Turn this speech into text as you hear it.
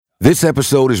This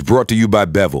episode is brought to you by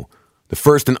Bevel, the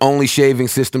first and only shaving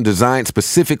system designed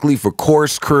specifically for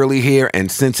coarse, curly hair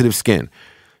and sensitive skin.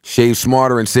 Shave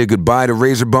smarter and say goodbye to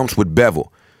razor bumps with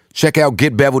Bevel. Check out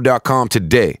getbevel.com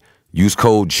today. Use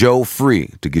code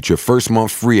JOEFREE to get your first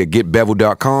month free at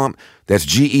getbevel.com. That's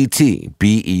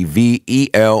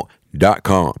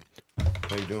GETBEVEL.com.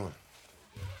 How you doing?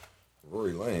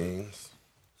 Rory Lanez.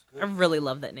 I really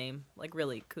love that name. Like,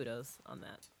 really, kudos on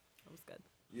that. That was good.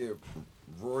 Yeah,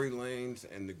 Rory Lanez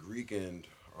and the Greek End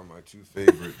are my two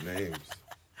favorite names.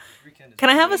 Can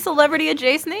I have a celebrity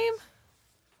adjacent name?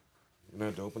 You're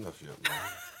not dope enough yet, man.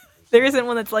 There isn't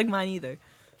one that's like mine either.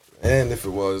 And if it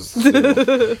was,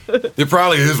 there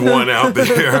probably is one out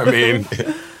there. I mean,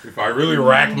 if I really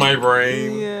rack my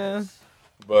brain. Yeah.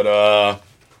 But,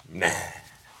 nah.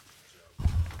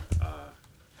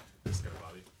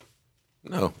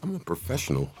 No, I'm a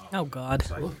professional. Oh, God.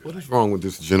 What is wrong with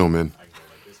this gentleman?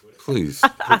 Please,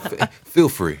 feel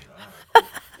free.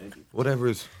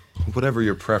 Whatever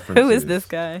your preference is. Who is this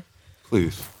guy?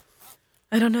 Please.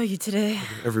 I don't know you today.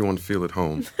 Everyone feel at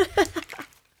home.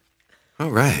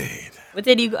 All right. What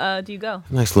day do you go?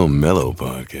 Nice little mellow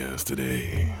podcast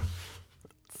today.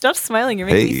 Stop smiling. You're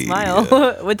making me smile.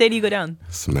 What day do you go down?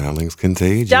 Smiling's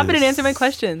contagious. Stop it and answer my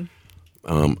question.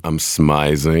 I'm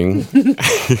smizing.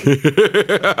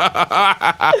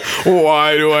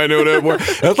 Why do I know that word?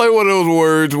 That's like one of those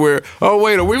words where, oh,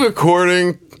 wait, are we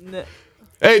recording? No.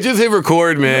 Hey, just hit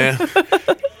record, man.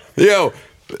 Yo,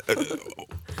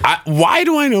 why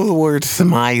do I know the word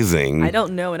smizing? I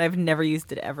don't know, and I've never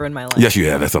used it ever in my life. Yes, you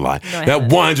have. That's a lie. No, that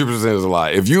 100% is a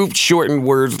lie. If you shorten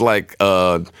words like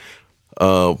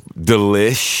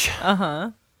delish.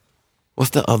 Uh-huh.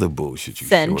 What's the other bullshit you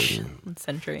shorten?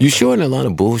 Century. You shorten a lot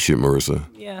of bullshit, Marissa.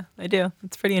 Yeah, I do.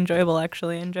 It's pretty enjoyable,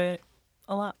 actually. I enjoy it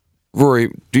a lot.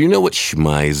 Rory, do you know what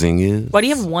schmizing is? Why do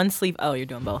you have one sleeve? Oh, you're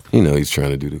doing both. You know, he's trying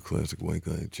to do the classic white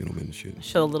guy gentleman shit.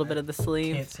 Show a little bit of the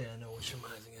sleeve. Can't say I know what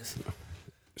schmizing is.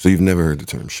 So you've never heard the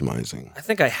term schmizing? I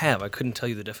think I have. I couldn't tell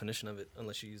you the definition of it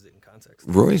unless you used it in context.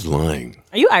 Roy's lying.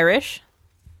 Are you Irish?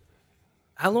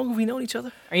 How long have we known each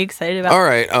other? Are you excited about All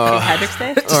right, St. Patrick's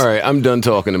Day? all right, I'm done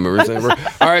talking to Marissa.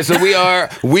 All right, so we are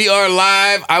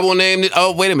live. I will name it.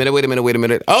 Oh, wait a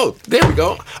minute. Oh, there we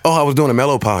go. Oh, I was doing a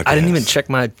mellow podcast. I didn't even check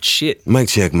my shit. Mic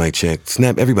check.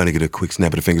 Snap. Everybody get a quick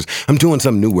snap of the fingers. I'm doing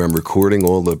something new where I'm recording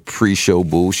all the pre-show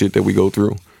bullshit that we go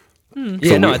through.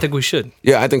 Yeah, I think we should.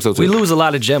 Yeah, I think so too. We lose a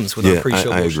lot of gems with our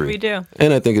pre-show. I bullshit. agree. We do.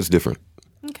 And I think it's different.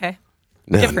 Okay.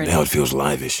 Now Different. it feels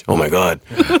live-ish. Oh my God.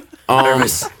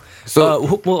 Nervous.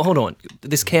 So well, hold on.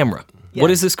 This camera. Yeah. What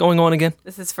is this going on again?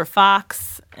 This is for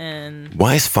Fox, and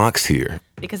why is Fox here?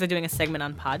 because they're doing a segment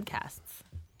on podcasts.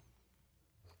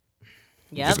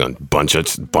 Yeah. Just gonna bunch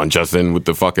us in with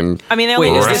the fucking. I mean, they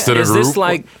only Wait, do rest of the is this group?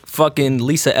 like fucking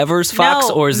Lisa Evers Fox,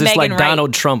 No, or is this Megan like Wright.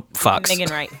 Donald Trump Fox? Megan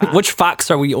Wright Fox. Which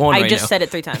Fox are we on I right just now? said it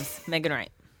 3 times. Megan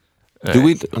Wright. Do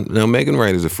we? Now Megan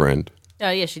Wright is a friend. Oh,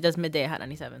 yeah, she does Midday at Hot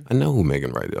 97. I know who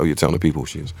Megan Wright is. Oh, you're telling the people who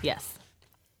she is. Yes.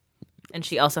 And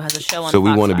she also has a show on So we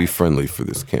Fox want to be 5. friendly for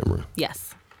this camera.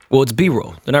 Yes. Well, it's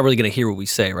B-roll. They're not really going to hear what we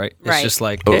say, right? It's Right. just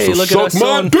like, Oh, hey, so look at us suck my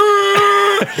on... dick!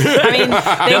 I mean,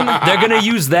 They're going to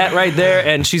use that right there,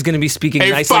 and she's going to be speaking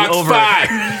Hey, nicely Fox over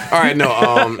 5. All right, no.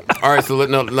 All right, so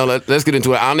let's get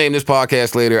into it. I'll name this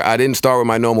podcast later. I didn't start with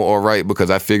my normal all right because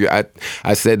I figured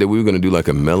I said that we were going to do like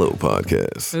a mellow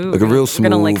podcast, Ooh, like a real we're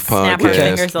smooth gonna, like, snap our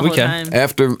fingers podcast. the We whole can.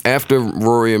 time. After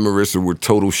Rory and Marissa were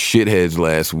total shitheads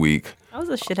last week. I was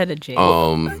a shithead at Jay.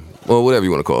 Well, whatever you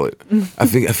want to call it. I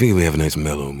think we have a nice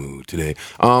mellow mood today.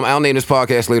 I'll name this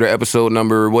podcast later. Episode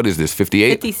number, what is this?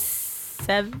 58?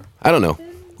 57? I don't know.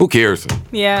 Who cares?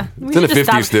 Yeah. It's in the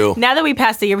 50s still. Now that we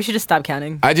passed a year, we should just stop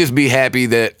counting. I just be happy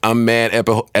that I'm mad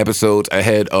episodes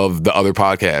ahead of the other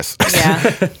podcasts.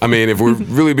 Yeah. I mean, if we're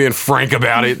really being frank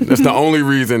about it, that's the only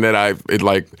reason that I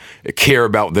care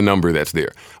about the number that's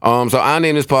there. So I'll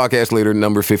name this podcast later,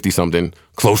 number 50 something,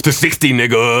 close to 60,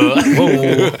 nigga.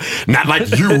 Whoa. Not like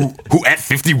you, who at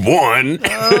 51.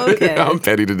 Okay. I'm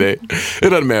petty today. It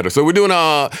doesn't matter. So we're doing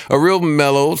a real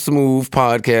mellow, smooth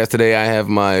podcast today. I have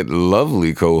my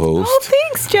lovely co-host. Oh,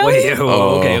 thanks, Joey. Wait,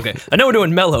 okay. I know we're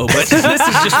doing mellow, but this is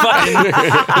just fucking...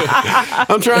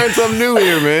 I'm trying something new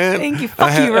here, man. Thank you.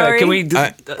 Fuck you, Rory. Can we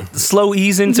slow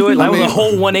ease into it? Like mean- a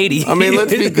whole 180. I mean,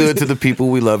 let's be good to the people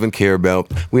we love and care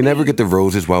about. We never get the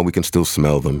roses while we can still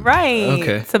smell them. Right.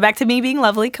 Okay. So back to me being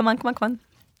lovely. Come on.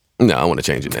 No, I want to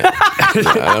change it now.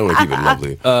 I don't want to keep it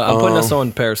lovely. I'm putting us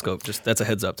on Periscope. Just that's a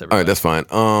heads up to All everybody. right, that's fine.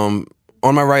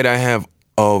 On my right, I have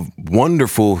a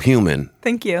wonderful human,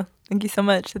 Thank you. Thank you so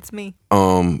much. It's me.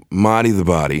 Marty the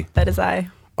Body. That is I.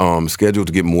 Scheduled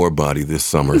to get more body this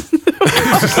summer.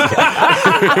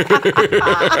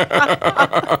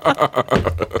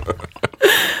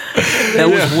 That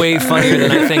was way funnier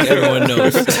than I think everyone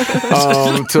knows.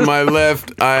 To my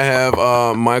left, I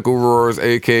have Michael Roars,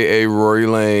 a.k.a. Rory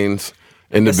Lanes,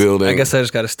 in the building. I guess I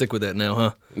just got to stick with that now,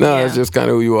 huh? No, Yeah. it's just kind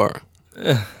of who you are.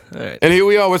 All right. And here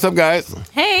we are. What's up, guys?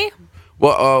 Hey.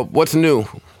 Well, what's new?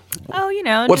 Oh, you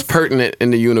know. What's just- pertinent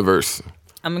in the universe?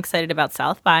 I'm excited about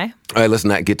South by. All right, let's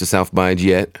not get to South by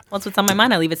yet. What's on my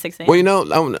mind? I leave at 6 a.m. Well, you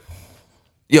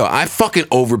know, I fucking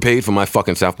overpaid for my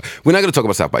fucking South by. We're not going to talk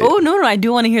about South by yet. Oh, no. I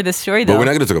do want to hear this story, though. But we're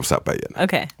not going to talk about South by yet.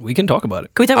 Okay. We can talk about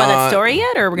it. Can we talk about that story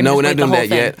yet, or we're going to No, we're just not wait doing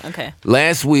the whole that thing? yet. Okay.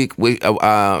 Last week, we,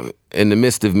 in the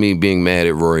midst of me being mad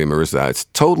at Rory and Marissa, I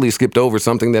totally skipped over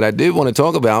something that I did want to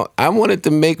talk about. I wanted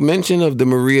to make mention of the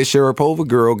Maria Sharapova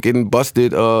girl getting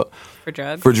busted For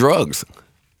drugs? for drugs.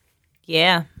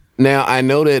 Yeah. Now, I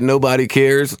know that nobody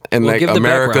cares, and Well, like give the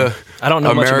America, background. I don't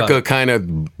know much about America it. kind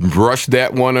of brushed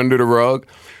that one under the rug.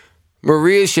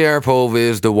 Maria Sharapova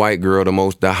is the white girl,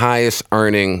 the highest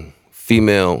earning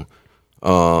female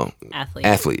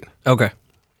athlete. Okay.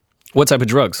 What type of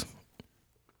drugs?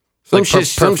 Some Like shit-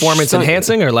 some performance some-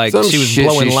 enhancing, or like some she was shit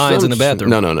blowing she- lines some in the bathroom?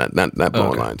 No, not blowing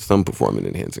Okay. lines. Some performance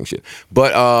enhancing shit.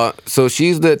 But so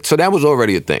that was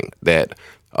already a thing that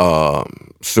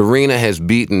Serena has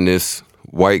beaten this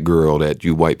white girl that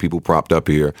you white people propped up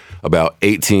here about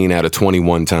 18 out of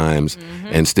 21 times,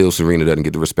 and still Serena doesn't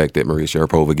get the respect that Maria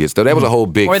Sharapova gets. So that was a whole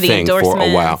big Or the thing for a while.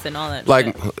 endorsements and all that Like,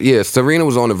 shit. yeah, Serena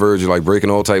was on the verge of like breaking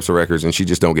all types of records, and she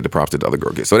just don't get the props that the other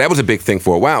girl gets. So that was a big thing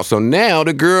for a while. So now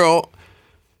the girl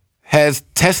has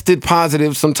tested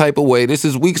positive some type of way. This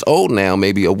is weeks old now,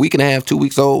 maybe a week and a half, 2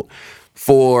 weeks old,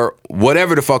 for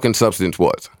whatever the fucking substance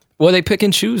was. Well, they pick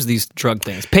and choose these drug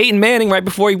things. Peyton Manning, right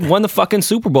before he won the fucking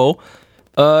Super Bowl,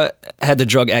 had the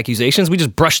drug accusations. We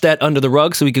just brushed that under the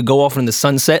rug so he could go off in the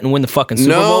sunset and win the fucking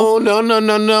Super Bowl.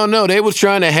 No. They was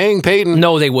trying to hang Peyton.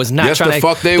 No, they was not Yes, trying the to.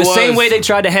 fuck they the was. same way they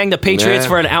tried to hang the Patriots Nah.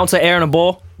 for an ounce of air in a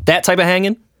ball. That type of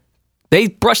hanging. They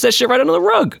brushed that shit right under the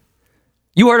rug.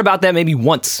 You heard about that maybe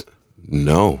once.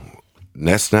 No,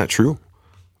 that's not true.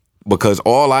 Because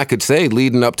all I could say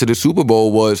leading up to the Super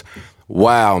Bowl was,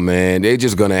 wow, man, they're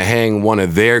just going to hang one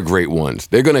of their great ones.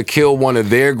 They're going to kill one of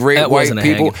their great That white wasn't a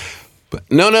people. hanging. But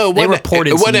no, it They wasn't, reported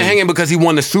it wasn't some hanging because he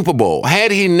won the Super Bowl.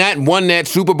 Had he not won that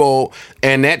Super Bowl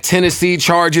and that Tennessee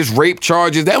charges, rape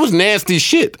charges, that was nasty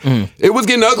shit. It was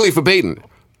getting ugly for Peyton.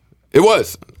 It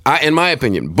was, in my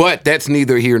opinion. But that's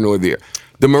neither here nor there.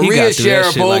 The He Maria got through that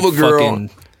shit Sharapova like girl. fucking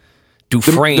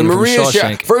Dufresne from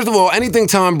Shawshank. First of all, anything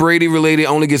Tom Brady related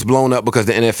only gets blown up because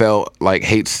the NFL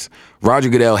hates Roger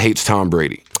Goodell hates Tom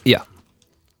Brady. Yeah,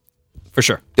 for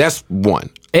sure. That's one.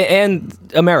 And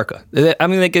America. I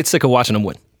mean, they get sick of watching them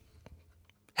win.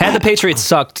 Had the Patriots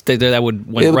sucked, that would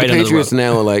went Yeah, but right the under the Patriots rug.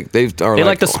 now are They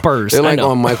like the Spurs, They're I like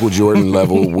know. on Michael Jordan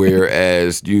level,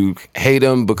 whereas you hate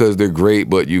them because they're great,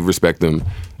 but you respect them,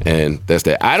 and that's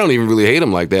that. I don't even really hate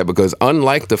them like that because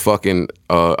unlike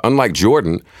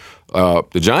Jordan, the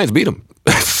Giants beat them.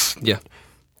 Yeah,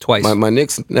 twice. My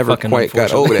Knicks never Fucking quite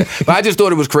got over that. But I just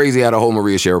thought it was crazy how the whole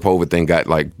Maria Sharapova thing got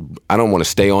I don't want to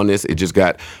stay on this. It just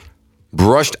got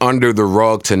brushed under the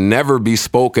rug to never be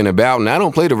spoken about. And I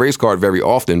don't play the race card very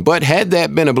often, but had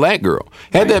that been a black girl,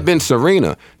 had that been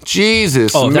Serena,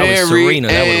 Jesus, Oh, if that Mary, was Serena,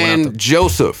 that would've went out and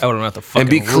Joseph. that would've went out the And fucking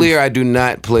be clear, I do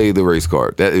not play the race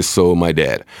card. That is so my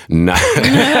dad.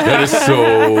 That is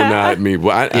so not me.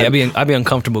 Well, yeah, I'd be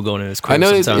uncomfortable going in his crib I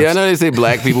know. sometimes. I know they say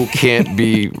black people can't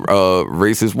be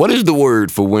racist. What is the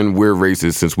word for when we're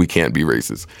racist? Since we can't be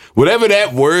racist, whatever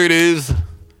that word is.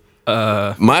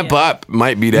 My pop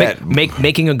might be that.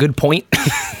 Making a good point.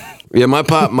 Yeah, my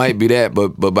pop might be that, but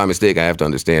by mistake, I have to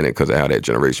understand it because of how that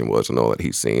generation was and all that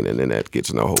he's seen, and then that gets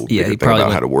in a whole Yeah, bigger he thing probably about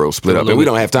went how the world split through a up, and we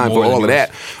little don't have time more for than all of yours.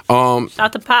 that.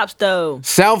 Shout to Pops, though.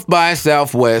 South by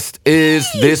Southwest is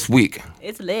this week.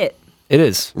 It's lit. It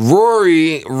is.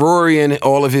 Rory and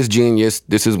all of his genius,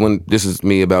 this is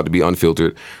me about to be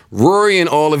unfiltered. Rory and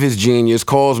all of his genius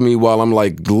calls me while I'm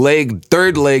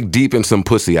third leg deep in some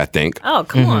pussy, I think. Oh,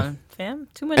 come on, fam.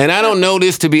 Too much. And I don't know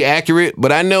this to be accurate,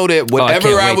 but I know that whatever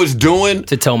can't I wait was doing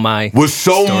To tell my was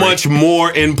so story. much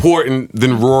more important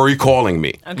than Rory calling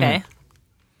me. Okay.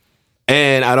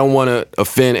 And I don't want to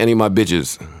offend any of my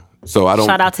bitches. So I don't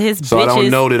Shout out to his So I don't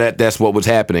bitches. know that's what was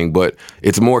happening, but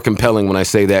it's more compelling when I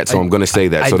say that, so I'm going to say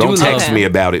that. I So do don't text love- me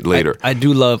about it later. I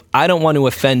don't want to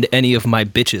offend any of my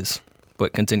bitches,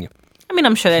 but continue. I mean,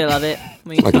 I'm sure they love it.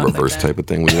 When you Like a talk reverse that. type of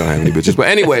thing when you don't have any bitches. But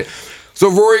anyway, So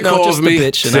Rory No, calls just the me,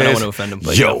 bitch, and says, I don't wanna offend him,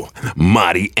 but yo,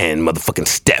 Marty and motherfucking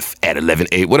Steph at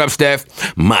 11-8. What up,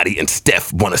 Steph? Marty and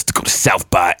Steph want us to go to South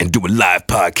by and do a live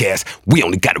podcast. We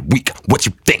only got a week. What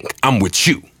you think? I'm with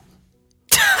you.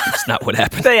 That's not what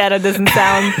happened. So yeah, that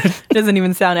doesn't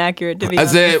even sound accurate to be I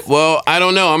honest. said, well, I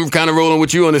don't know. I'm kind of rolling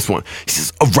with you on this one. He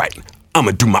says, all right, I'm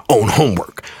going to do my own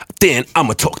homework. Then I'm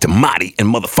going to talk to Marty and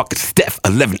motherfucking Steph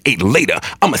 11-8 later.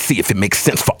 I'm going to see if it makes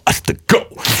sense for us to go.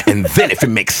 And then if it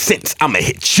makes sense, I'm going to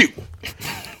hit you.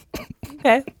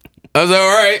 Okay. I was like, all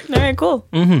right. All right, cool.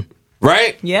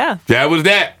 Right? Yeah. That was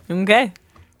that. Okay.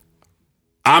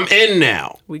 I'm in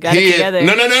now. We got it together.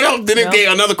 No. Didn't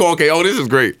get another call. Okay. Oh, this is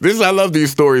great. I love these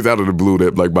stories out of the blue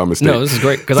that like by mistake. No, this is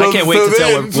great because I can't wait to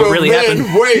tell what really happened.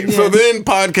 Wait, so then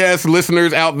podcast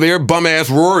listeners out there, bum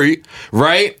ass Rory,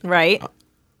 right? Right.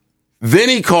 Then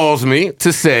he calls me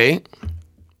to say,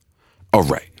 all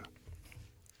right,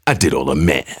 I did all the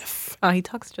math Oh, he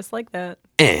talks just like that.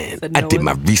 and Said I no did one.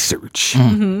 my research.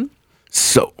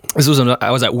 So This was I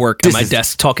was at work at my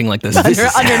desk talking like this. This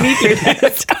is Underneath your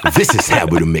desk. this is how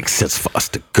it'll make sense for us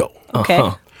to go. Okay.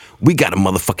 Uh-huh. We got a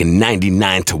motherfucking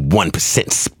 99 to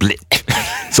 1% split.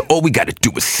 So all we got to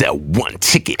do is sell one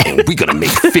ticket and we're going to make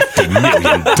 $50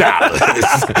 million.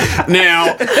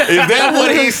 Now, is that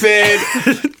what he said?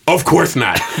 Of course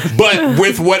not. But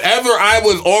with whatever I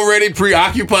was already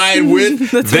preoccupied with,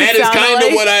 That's what that it is sounded kind of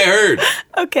like. what I heard.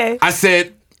 Okay. I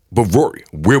said, but Rory,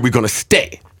 where are we going to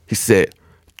stay? He said,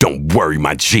 don't worry,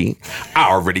 my G. I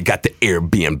already got the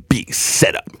Airbnb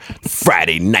set up.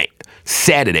 Friday night.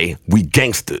 Saturday, we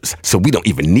gangsters, so we don't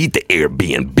even need the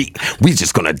Airbnb. We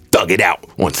just gonna thug it out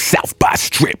on South by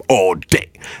Strip all day.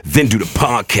 Then do the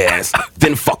podcast,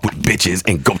 then fuck with bitches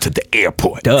and go to the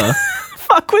airport. Duh.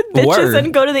 Fuck with bitches Word.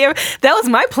 and go to the airport. That was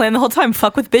my plan the whole time.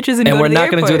 Fuck with bitches and go And we're to the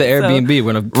not going to do the airport, so- Airbnb.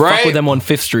 We're going to Right. fuck with them on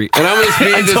 5th Street. And I'm gonna speed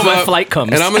this Until my up. flight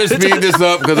comes. And I'm gonna speed this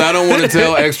up because I don't want to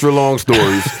tell extra long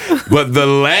stories. But the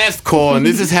last call, and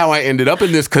this is how I ended up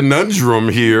in this conundrum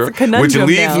here, which conundrum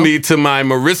leads now. me to my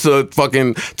Marissa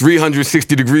fucking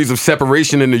 360 degrees of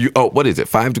separation in the what is it?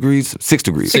 5 degrees? 6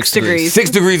 degrees. 6 degrees. 6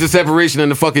 degrees of separation in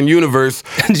the fucking universe.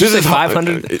 Did you say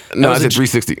 500? No, That I was said a-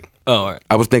 360. Oh, all right.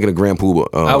 I was thinking of Grand Poobah.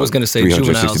 I was going to say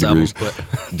Juvenile's album, but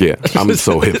Yeah, I'm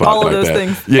so hip hop All of like those that.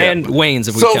 things. Yeah. and Wayne's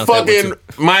if we So count that one, fucking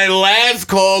too. my last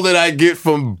call that I get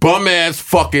from bum ass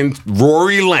fucking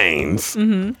Rory Lanes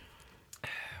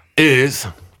is,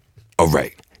 all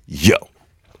right, yo,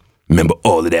 remember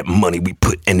all of that money we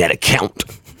put in that account?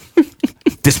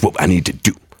 This what I need to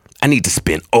do. I need to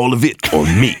spend all of it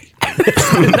on me.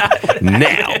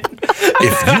 Now,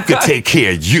 if you could take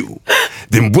care of you,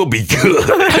 then we'll be good.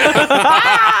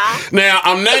 Now,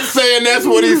 I'm not saying that's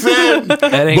what he said, but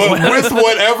That ain't what- with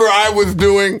whatever I was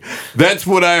doing, that's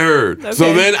what I heard. So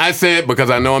Okay. then I said, because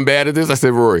I know I'm bad at this, I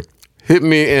said, Rory, hit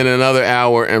me in another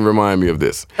hour and remind me of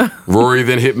this. Rory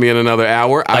then hit me in another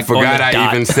hour. I Like on forgot the I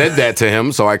dot. even said that to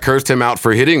him, so I cursed him out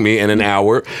for hitting me in an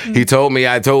hour. He told me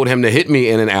I told him to hit me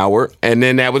in an hour, and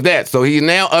then that was that. So he's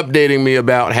now updating me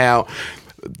about how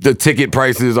the ticket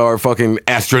prices are fucking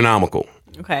astronomical.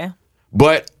 Okay.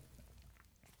 But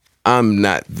I'm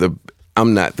not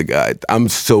the guy. I'm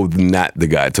so not the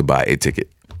guy to buy a ticket.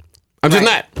 I'm just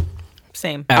Right. not.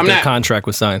 Same. After the not- contract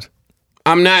was signed.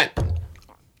 I'm not.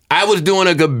 I was doing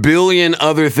a gabillion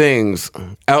other things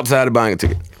outside of buying a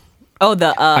ticket. Oh, the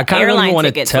I kind of don't airline even want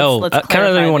to tickets. tell. Let's I kind of don't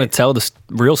clarify even want to this. tell the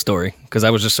real story because I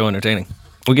was just so entertaining.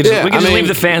 We could just, Yeah, we could I just mean, leave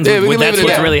the fans yeah, we with can leave that's it at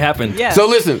what's that. really happened. Yeah. So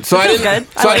listen, so I That didn't,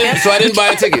 sounds good. I like so I it. didn't buy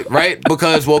a ticket, right?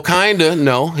 Because well, kinda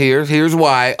no. Here's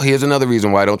why. Here's another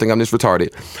reason why I don't think I'm this retarded.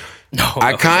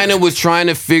 I kind of was trying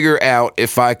to figure out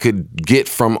if I could get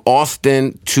from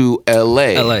Austin to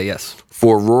L.A. LA, yes.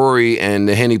 for Rory and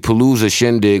the Henny Palooza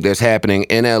shindig that's happening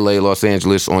in L.A., Los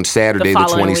Angeles on Saturday the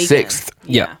following 26th.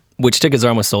 weekend. Yeah. Which tickets are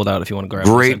almost sold out if you want to grab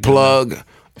them. Great plug.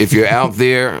 If you're out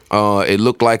there, it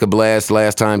looked like a blast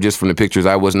last time just from the pictures.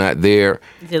 I was not there,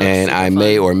 It looks and super I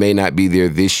may fun. or may not be there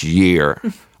this year.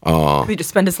 We just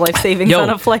spend his life savings on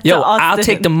a flight to Austin. I'll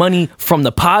take the money from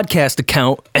the podcast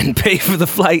account and pay for the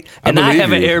flight, and I believe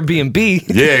have an you. Airbnb.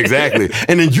 Yeah, exactly.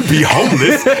 And then you be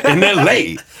homeless in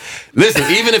L.A. Listen,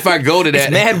 even if I go to that,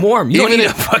 It's mad warm. You don't even need a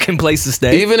if- fucking place to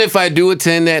stay. Even if I do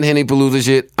attend that Henny Palooza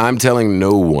shit, I'm telling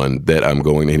no one that I'm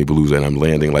going to Henny Palooza and I'm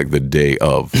landing like the day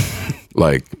of.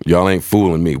 Like, y'all ain't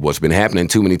fooling me. What's been happening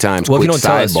too many times, Well, if you quick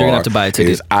don't tell us, you're gonna have to buy a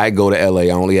ticket. is I go to LA, I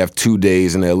only have 2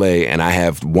 days in LA, and I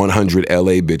have 100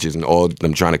 LA bitches, and all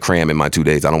them trying to cram in my 2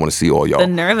 days. I don't want to see all y'all. The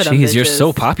nerve of them Jeez, you're bitches.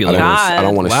 so popular. I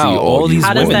don't want to Wow, see all all these you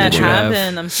How does women that that you have.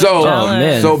 happen? I'm so, So, jealous.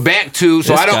 man. so back to This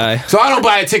guy. so I don't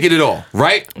buy a ticket at all,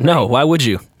 right? No, why would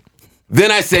you?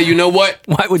 Then I say, you know what?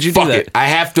 Why would you do Fuck that? it.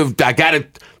 I gotta.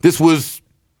 This was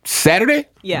Saturday?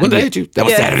 Yeah. When did I hit you? That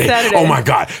was Yeah, Saturday. Saturday. Oh my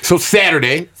God. So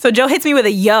Saturday. So Joe hits me with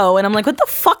a yo, and I'm like, what the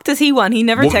fuck does he want? He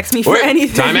never texts me for Wait,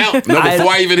 anything. Time out. No,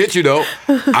 before I even hit you though,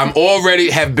 I'm already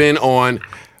have been on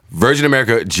Virgin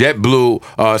America, JetBlue,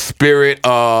 Spirit,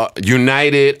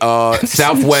 United,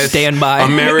 Southwest, Standby.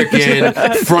 American,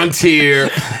 Frontier.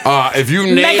 If you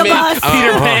name Megabus. it,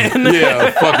 Peter Pan.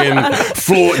 yeah, fucking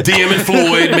Floyd, DM and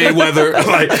Floyd Mayweather,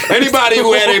 like anybody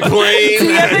who had a plane,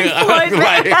 Floyd.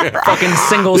 like, Fucking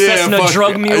single Cessna fuck-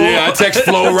 drug mule. Yeah, I text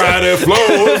Flo Rider, Flo,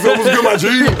 what's good, my G?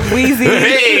 Wheezy.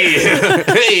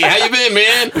 Hey, how you been,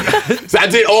 man? So I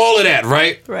did all of that,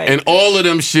 right? Right. And all of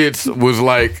them shits was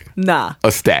like Nah.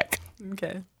 a stack.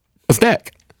 Okay. A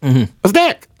stack. Mm-hmm. A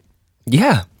stack.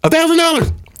 Yeah.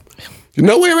 $1,000.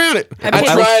 No way around it. I paid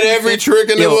tried like every trick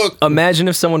in the Yo, book. imagine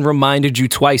if someone reminded you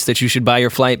twice that you should buy your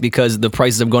flight because the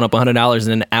prices have gone up $100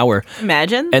 in an hour,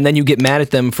 Imagine. and then you get mad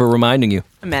at them for reminding you.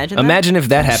 Imagine that. Imagine if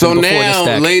that happened So before the now,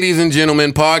 stack. ladies and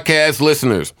gentlemen, podcast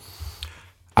listeners,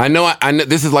 I know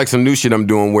this is like some new shit I'm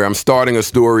doing where I'm starting a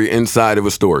story inside of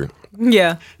a story.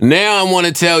 Yeah. Now I want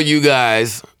to tell you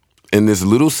guys in this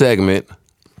little segment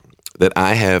that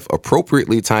I have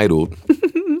appropriately titled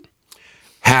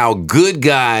How Good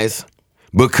Guys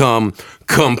Become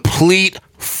Complete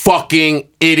Fucking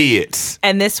Idiots.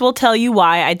 And this will tell you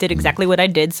why I did exactly what I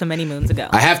did so many moons ago.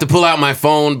 I have to pull out my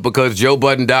phone because Joe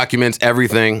Budden documents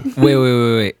everything.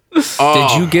 Wait.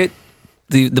 Did you get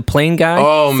the plane guy?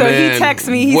 Oh, so man. he texts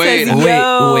me. He Wait, says, wait,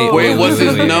 yo. wait, what's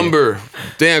his wait. number?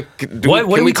 Damn, What can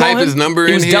do we call type him? his number It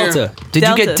in was here? Delta. Did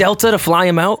you get Delta to fly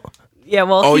him out? Yeah,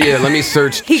 well. Oh, yeah, let me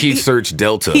search. He- Keith search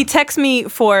Delta. He texted me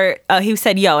for, he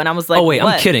said, yo, and I was like, Oh wait,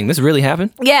 what? I'm kidding. This really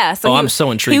happened? Yeah. So Oh, he- I'm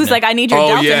so intrigued He was now. like, I need your Oh,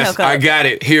 Delta yes, hookup. I got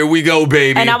it. Here we go,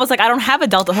 baby. And I was like, I don't have a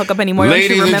Delta hookup anymore.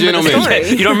 Ladies don't you and remember the gentlemen.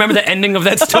 story? You don't remember the ending of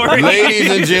that story?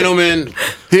 Ladies and gentlemen,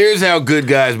 here's how good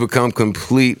guys become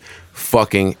complete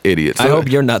fucking idiots. I hope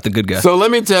you're not the good guy. So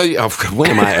let me tell you,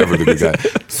 when am I ever the good guy?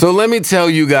 So let me tell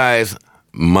you guys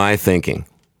my thinking.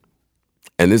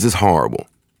 And this is horrible,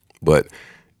 but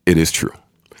it is true.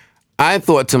 I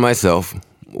thought to myself,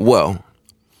 well,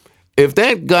 if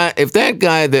that guy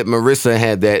that Marissa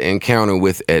had that encounter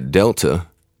with at Delta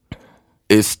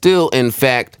is still in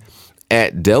fact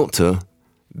at Delta,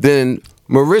 then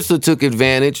Marissa took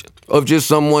advantage of just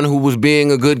someone who was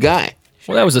being a good guy.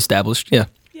 Well, that was established. Yeah.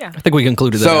 Yeah. I think we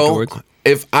concluded that So afterwards.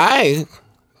 if I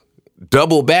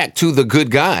double back to the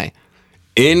good guy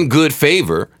in good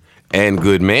favor and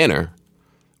good manner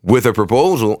with a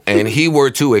proposal and he were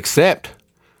to accept,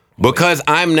 because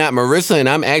I'm not Marissa and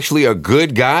I'm actually a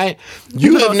good guy,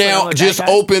 you have Also, I'm now a just bad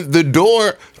guy. opened the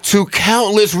door to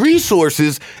countless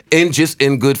resources in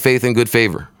good faith and good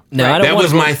favor. Now, I don't That wanna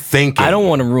was ruin- my thinking. I don't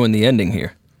want to ruin the ending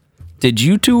here. Did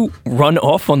you two run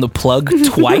off on the plug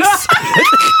twice?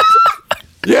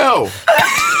 Yo.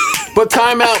 But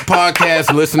time out,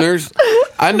 podcast listeners.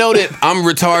 I know that I'm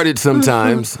retarded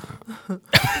sometimes.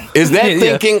 Is that Yeah.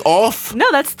 thinking off? No,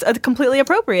 that's completely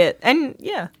appropriate. And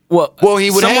yeah. Well, Well,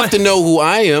 he would someone- have to know who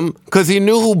I am because he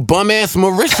knew who bum-ass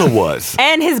Marissa was.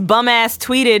 And his bum ass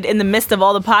tweeted in the midst of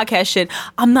all the podcast shit,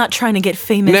 I'm not trying to get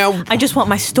famous. Now, I just want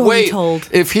my story Wait, told.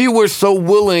 if he were so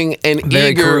willing and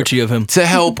Very eager Carucci of him. to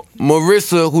help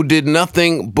Marissa, who did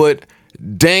nothing but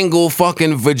dangle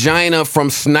fucking vagina from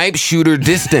snipe shooter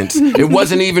distance. It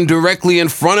wasn't even directly in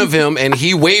front of him, and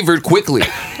he wavered quickly.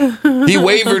 He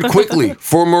wavered quickly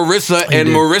for Marissa and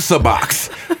did. Marissa box.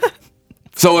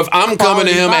 So if I'm coming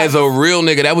to him Quality as a real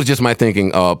nigga, that was just my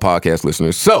thinking, podcast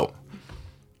listeners. So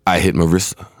I hit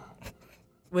Marissa.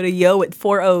 With a yo with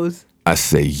 4 O's. I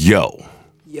say, yo.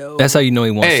 Yo. That's how you know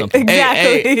he wants Hey, something.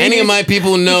 hey, Exactly. any of my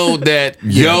people know that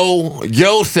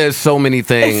yo says so many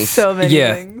things. So many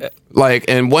Yeah. things. Like,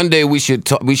 and one day we should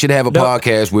have a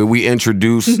podcast where we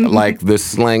introduce like the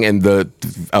slang and the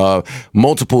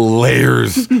multiple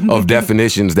layers of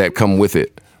definitions that come with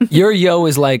it. Your yo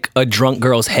is like a drunk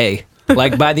girl's hey.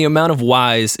 Like by the amount of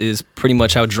Y's is pretty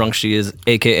much how drunk she is,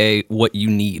 aka what you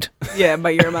need. Yeah, by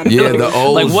your amount of Yeah, the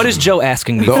O's. Like what is Joe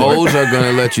asking me The for? O's are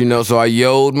gonna let you know. So I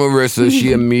yo'd Marissa.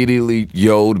 She immediately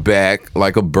yo'd back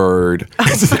like a bird.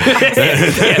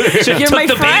 You're my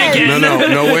friend.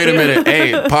 No, wait a minute.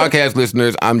 Hey, podcast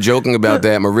listeners, I'm joking about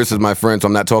that. Marissa's my friend, so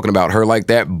I'm not talking about her like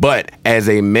that. But as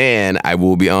a man, I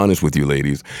will be honest with you,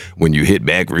 ladies. When you hit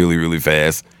back really, really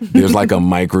fast, there's like a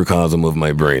microcosm of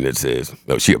my brain that says,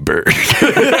 "Oh, she a bird."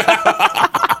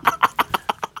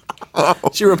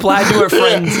 She replied to her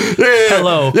friends,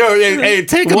 hello. Yo, hey,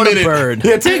 take a What a minute. bird.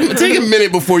 Yeah, take a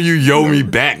minute before you yo me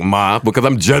back, ma, because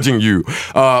I'm judging you.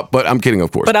 But I'm kidding,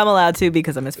 of course. But I'm allowed to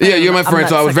because I'm his friend. Yeah, you're my I'm friend, not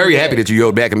so I was very happy segregated. that you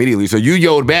yo'd back immediately. So you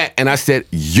yo'd back, and I said,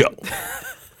 yo.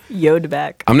 Yo'd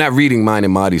back. I'm not reading mine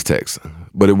and Marty's text.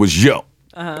 but it was yo.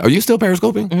 Are you still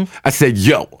periscoping? Mm-hmm. I said,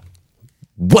 yo,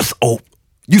 what's up?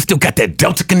 You still got that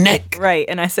Delta Connect? Right.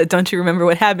 And I said, don't you remember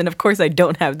what happened? Of course I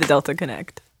don't have the Delta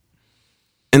Connect.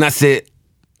 And I said,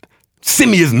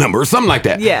 send me his number or something like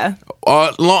that. Yeah.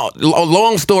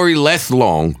 Long story, less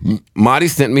long. Marty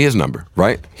sent me his number,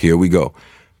 right? Here we go.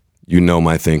 You know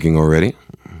my thinking already.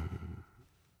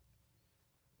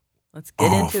 Let's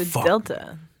get Oh, into fuck.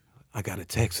 Delta. I got a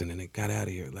text and then it got out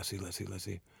of here. Let's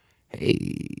see.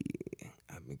 Hey,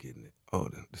 I've been getting it. Oh,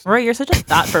 this Right, you're such a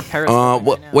thought for Periscope.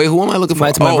 what? Wait, who am I looking for?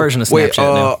 It's my version of wait,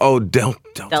 Snapchat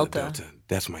now. Delta.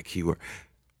 That's my keyword.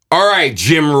 All right,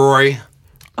 Jim Roy.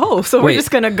 Oh, so Wait. we're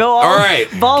just gonna go all right.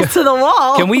 balls to the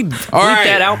wall. Can we bleep right.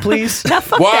 that out, please? Nah,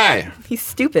 fuck Why? that. He's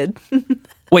stupid.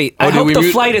 Wait, I did hope we the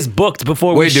mute- flight is booked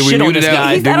before Wait, we did we shit on mute it this out?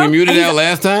 guy. Did we mute it out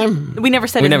last time? We never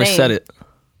said We his never name. said it.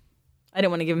 I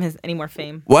didn't want to give him any more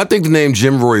fame. Well, I think the name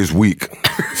Jim Roy is weak,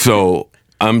 so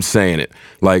I'm saying it.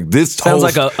 Like this Sounds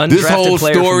like a this undrafted whole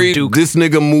player from story, Duke. this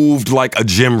nigga moved like a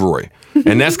Jim Roy,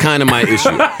 and that's kind of my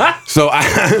issue. So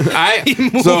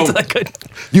so Like a-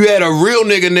 you had a real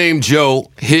nigga named Joe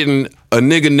hitting a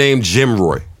nigga named Jim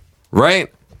Roy, right?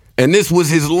 And this was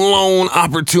his lone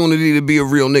opportunity to be a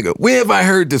real nigga. Where have I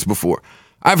heard this before?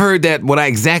 I've heard that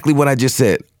exactly what I just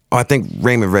said. Oh, I think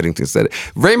Raymond Reddington said it.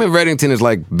 Raymond Reddington is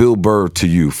like Bill Burr to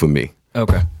you for me.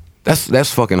 okay.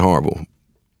 That's fucking horrible.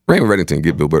 Raymond Reddington,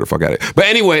 get Bill Burr the fuck out of it. But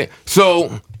anyway,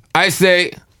 so I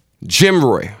say Jim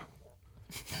Roy.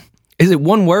 Is it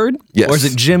one word? Yes. Or is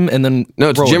it Jim and then No,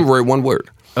 it's Roy? Jim Roy, one word.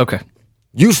 Okay.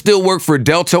 You still work for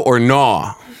Delta or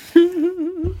nah?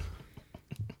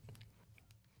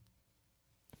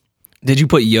 Did you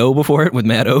put yo before it with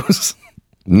Matt O's?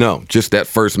 No, just that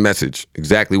first message.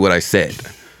 Exactly what I said.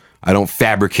 I don't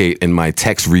fabricate in my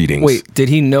text readings. Wait, did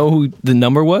he know who the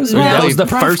number was? Or No. that was the Of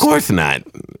first. course not.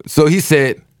 So he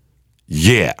said,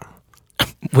 yeah.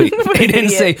 Wait, he didn't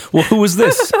say, well, who was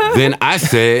this? Then I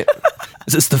said,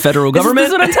 Is this the federal This government?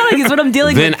 is what I'm telling you. Is what I'm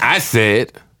dealing then with. I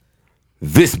said,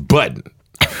 this button.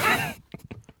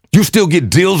 You still get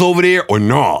deals over there or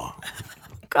nah?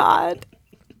 God.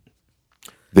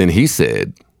 Then he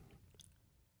said,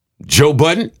 Joe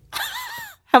Budden?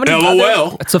 How many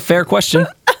LOL. That's a fair question.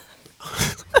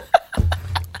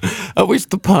 I wish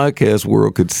the podcast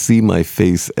world could see my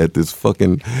face at this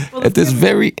at this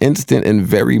very instant and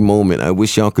very moment. I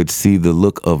wish y'all could see the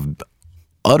look of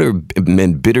utter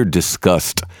and bitter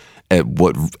disgust at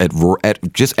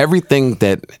at just everything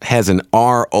that has an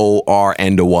ROR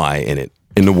and a Y in it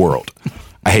in the world.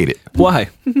 I hate it. Why?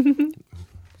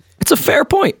 It's a fair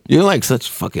point. You're like such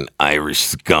fucking Irish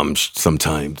scum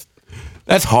sometimes.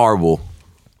 That's horrible.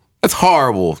 That's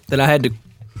horrible. That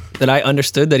I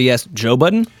understood that he asked Joe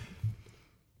Budden.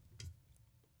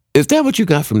 Is that what you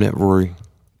got from that, Rory?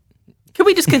 Can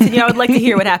we just continue? I would like to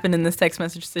hear what happened in this text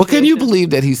message situation. But can you believe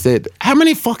that he said, how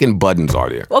many fucking buttons are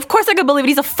there? Well, of course I could believe it.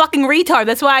 He's a fucking retard.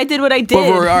 That's why I did what I did. But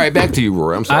Rory, all right, back to you,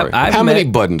 Rory. I'm sorry. I've How many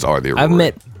met- buttons are there, Rory? I've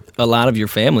met a lot of your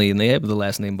family, and they have the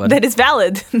last name Budden. That is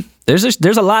valid. There's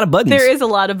a lot of buttons. There is a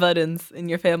lot of buttons in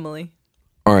your family.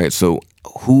 All right, so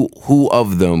who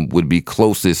of them would be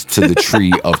closest to the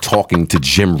tree of talking to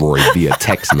Jim Roy via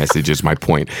text message is my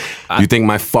point. You think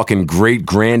my fucking great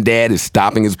granddad is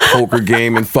stopping his poker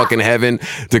game in fucking heaven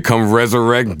to come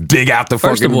resurrect, dig out the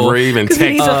First fucking of all, grave and 'cause he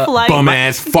text needs a flight. bum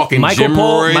ass fucking Michael Jim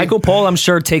Paul. Roy? Michael Paul, I'm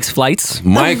sure, takes flights.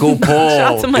 Michael Paul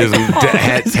Shout to Michael Paul.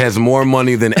 has more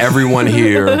money than everyone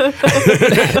here,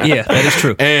 Yeah, that is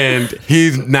true. and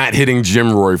he's not hitting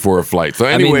Jim Roy for a flight. So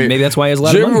mean, anyway, maybe that's why he has a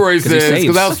lot of Jim money, Roy 'cause he says, saves.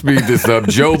 because I'll speed this up,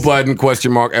 Joe Budden,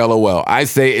 LOL. I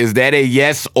say, is that a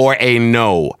yes or a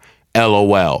no?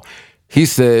 LOL. He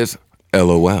says,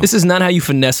 LOL. This is not how you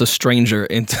finesse a stranger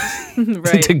into,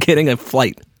 Right. into getting a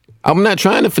flight. I'm not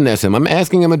trying to finesse him. I'm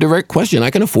asking him a direct question. I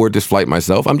can afford this flight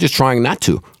myself. I'm just trying not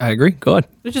to. I agree. Go ahead.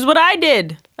 Which is what I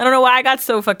did. I don't know why I got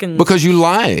so fucking... Because you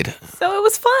lied. So it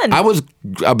was fun. I was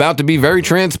about to be very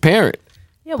transparent.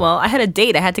 Yeah, well, I had a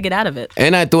date. I had to get out of it.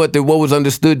 And I thought that what was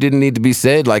understood didn't need to be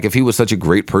said. Like, if he was such a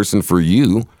great person for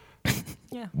you,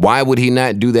 Yeah. why would he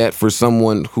not do that for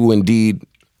someone who indeed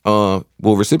will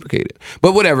reciprocate it?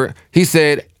 But whatever. He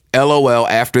said, LOL,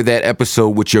 after that episode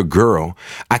with your girl,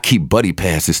 I keep buddy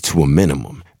passes to a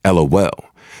minimum. LOL.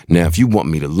 Now, if you want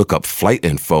me to look up flight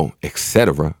info,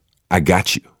 etc., I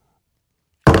got you.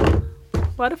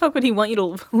 Why the fuck would he want you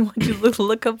to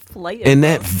look up flight? In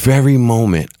that very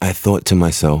moment, I thought to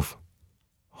myself,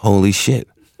 holy shit,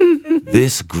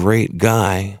 this great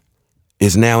guy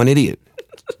is now an idiot.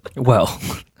 Well,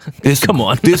 This, Come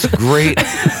on. This great,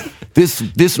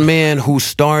 this man who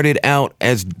started out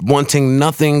as wanting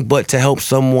nothing but to help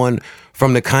someone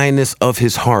from the kindness of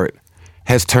his heart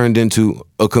has turned into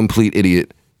a complete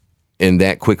idiot in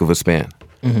that quick of a span.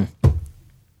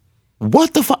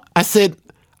 What the fuck? I said,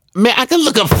 man, I can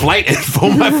look up flight info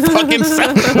my fucking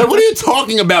self. Like, what are you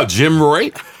talking about, Jim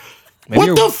Roy?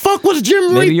 What the fuck was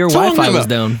Jim Roy Maybe your talking Wi-Fi about? was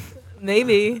down.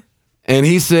 Maybe. And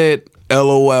he said,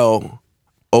 LOL,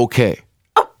 okay.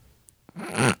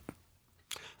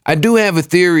 I do have a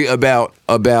theory about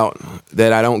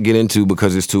that I don't get into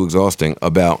because it's too exhausting,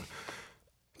 about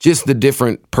just the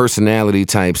different personality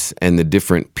types and the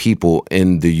different people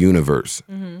in the universe.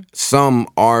 Some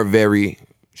are very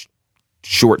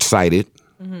short-sighted.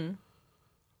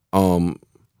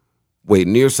 Wait,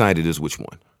 nearsighted is which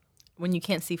one? When you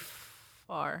can't see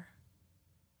far.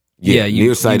 Yeah,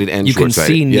 nearsighted and you can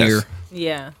short-sighted. see Yes. near.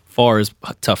 Yeah. Far is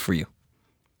tough for you.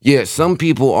 Yeah, some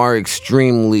people are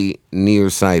extremely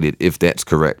nearsighted, if that's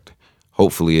correct.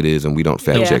 Hopefully it is, and we don't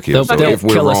fact Yeah. check here. They'll- So they'll if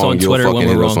we're kill us wrong, on you'll Twitter when fucking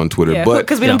we're hit us wrong. on Twitter. Yeah, But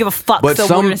because we don't give a fuck. But so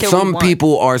we're gonna say what we some want.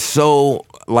 people are so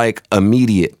like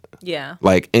immediate, Yeah.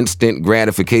 like instant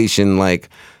gratification. Like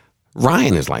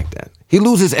Ryan is like that. He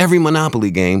loses every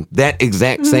Monopoly game that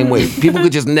exact same way. People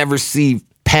could just never see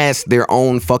past their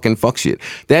own fucking fuck shit.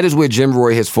 That is where Jim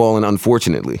Roy has fallen,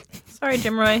 unfortunately. Sorry,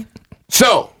 Jim Roy.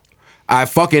 So I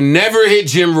fucking never hit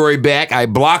Jim Roy back. I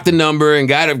blocked the number and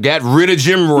got rid of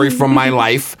Jim Roy from my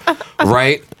life,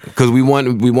 right? Because we want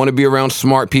to be around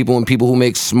smart people and people who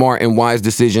make smart and wise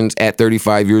decisions at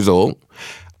 35 years old.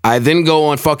 I then go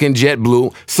on fucking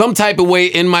JetBlue, some type of way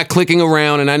in my clicking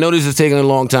around, and I know this is taking a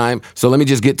long time, so let me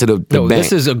just get to the No, bank.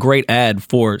 this is a great ad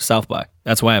for South by.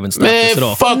 That's why I haven't stopped this Man, at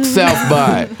all. fuck South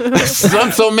by.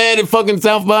 I'm so mad at fucking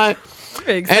South by.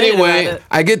 Very excited Anyway, about it.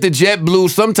 I get the JetBlue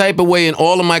some type of way in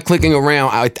all of my clicking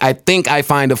around. I think I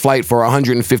find a flight for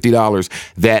 $150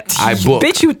 that I booked.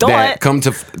 Bitch, you thought. that come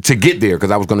to get there because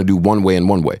I was going to do one way and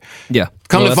one way. Yeah.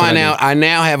 Come Well, to that's what find I out, I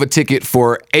now have a ticket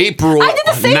for April I did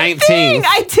the same 19th. thing.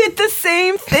 I did the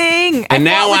same thing. And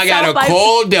now fought I with gotta South by-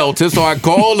 call Delta, so I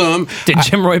call them. Did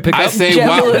Jim Roy pick I up? say,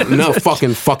 wow, no,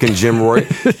 fucking Jim Roy.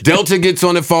 Delta gets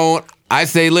on the phone. I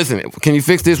say, listen, can you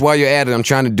fix this while you're at it? I'm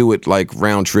trying to do it like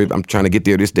round trip. I'm trying to get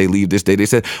there this day, leave this day. They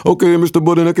said, okay, Mr.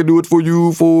 Button, I can do it for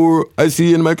you for, I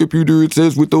see in my computer it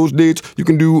says with those dates, you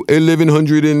can do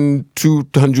 $1,100 and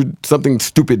 $200 something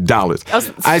stupid dollars.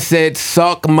 I said,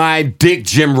 suck my dick,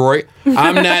 Jim Roy.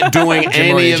 I'm not doing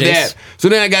any Roy of Jace. that. So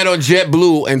then I got on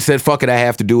JetBlue and said, fuck it, I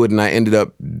have to do it. And I ended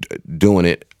up doing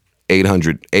it.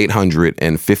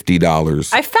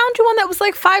 $850. I found you one that was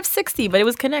like $560, but it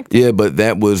was connected. Yeah, but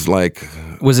that was like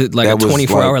Was it like That a was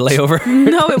 24-hour like- layover?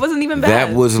 No, it wasn't even bad.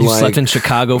 that was You like slept in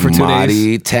Chicago for 2 days?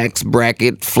 Marty tax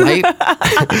bracket flight,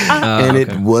 and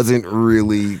it wasn't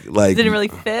really like Didn't really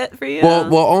fit for you.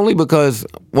 well only because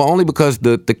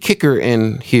the kicker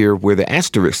in here where the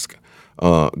asterisk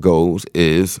goes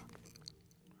is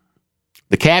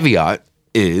the caveat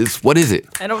is what is it?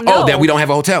 I don't know. Oh, that we don't have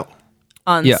a hotel.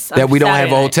 on Yeah. on That we don't have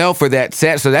a Saturday. hotel for that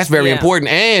set, so that's very Yeah.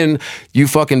 important. And you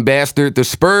fucking bastard, the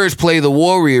Spurs play the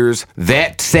Warriors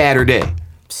that Saturday.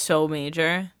 So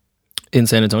major. In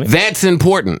San Antonio? That's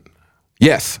important.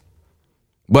 Yes.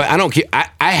 But I don't care.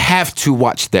 I have to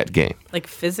watch that game. Like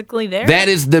physically there. That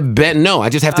is the bet. No, I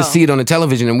just have to see it on the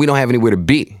television, and we don't have anywhere to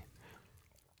be.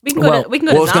 we can go. Well- to, we can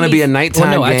go. Well, to it's going to be a Zombies. nighttime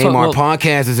Well, no, I game. thought- Our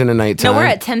podcast is in the nighttime. No, we're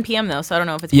at 10 p.m. though, so I don't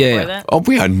know if it's Yeah, before yeah. that. Oh,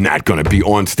 we are not going to be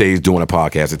on stage doing a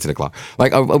podcast at 10 o'clock.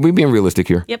 Like, are we being realistic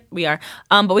here? Yep, we are.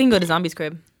 But we can go to Zombie's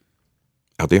crib.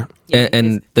 Out there? Yeah,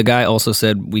 And the guy also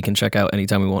said we can check out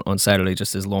anytime we want on Saturday,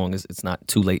 just as long as it's not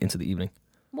too late into the evening.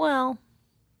 well,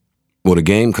 Well, the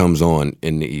game comes on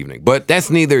in the evening, but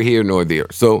that's neither here nor there.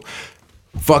 So,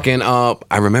 fucking,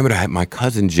 I remember that my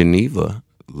cousin Geneva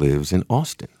lives in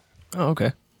Austin. Oh,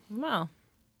 okay. wow.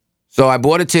 So I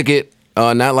bought a ticket,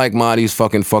 not like Marty's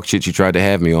fucking fuck shit she tried to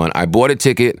have me on. I bought a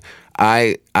ticket.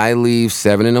 I leave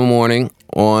 7 a.m.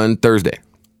 on Thursday,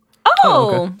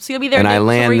 Oh, so you'll be there. and I so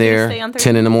where land you gonna there stay on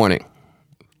 10 a.m.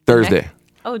 Thursday.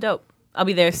 Oh, dope. I'll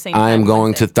be there same. I am time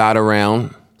going to Wednesday. thought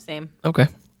around. Same. Okay.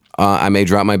 I may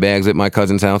drop my bags at my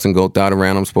cousin's house and go thought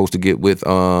around. I'm supposed to get with.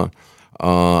 I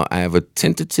have a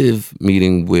tentative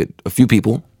meeting with a few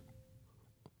people.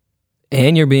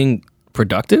 And you're being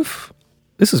productive?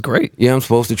 This is great. Yeah, I'm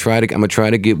supposed to try to. I'm gonna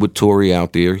try to get with Tori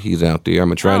out there. He's out there. I'm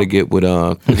gonna try to get with.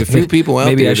 There's a few people out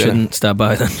Maybe there I shouldn't stop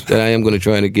by then. that I am gonna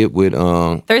try to get with.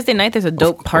 Thursday night there's a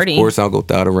dope party. Of course, I'll go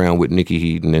thought around with Nikki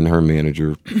Heaton and her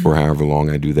manager for however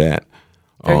long I do that.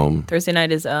 Thursday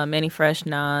night is Manny Fresh,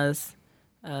 Nas,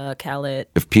 Khaled.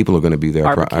 If people are gonna be there,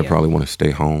 I Barbecue. probably want to stay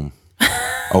home.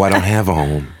 Oh, I don't have a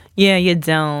home. Yeah, you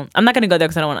don't. I'm not gonna go there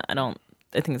because I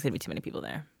think there's gonna be too many people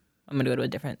there. I'm gonna go to a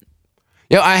different.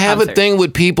 Yo, I have a Concert. thing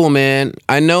with people, man.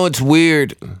 I know it's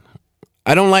weird.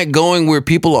 I don't like going where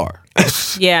people are.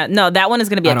 Yeah, no, that one is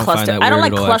going to be I a don't find cluster. that I don't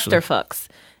weird like at all, cluster actually. fucks.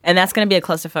 And that's going to be a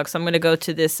clusterfuck. So I'm going to go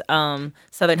to this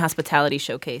Southern Hospitality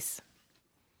Showcase.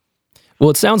 Well,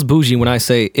 it sounds bougie when I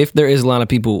say if there is a lot of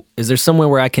people, is there somewhere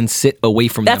where I can sit away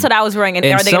from That's them? what I was wearing. And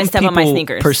And are they going to some step on my people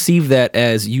sneakers? perceive that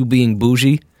as you being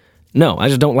bougie. No, I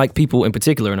just don't like people in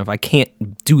particular, and if I can't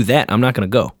do that, I'm not going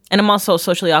to go. And I'm also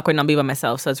socially awkward and I'll be by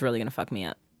myself, so it's really going to fuck me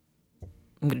up.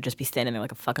 I'm going to just be standing there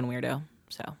like a fucking weirdo.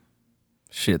 So.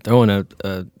 Shit, throwing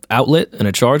a outlet and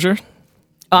a charger.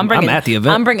 Oh, I'm at the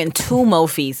event. I'm bringing 2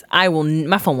 Mophis.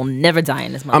 My phone will never die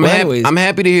in this I'm, moment. anyways. I'm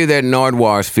happy to hear that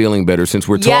Nardwar's feeling better since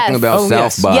we're talking about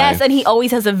South by. Yes, and he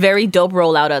always has a very dope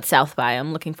rollout at South by.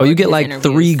 I'm looking Oh, forward you to get his like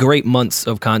interviews. 3 great months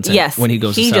of content Yes, when he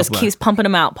goes to He South just by. keeps pumping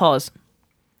them out. Pause.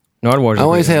 Nardwar's I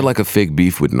always great. had like a fake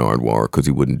beef with Nardwar because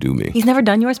he wouldn't do me. He's never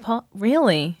done yours, Paul?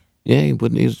 Really? Yeah, he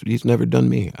wouldn't. He's never done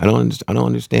me. I don't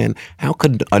understand. How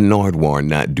could a Nardwar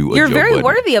not do a You're Joe very Budden?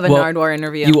 worthy of a Well, Nardwar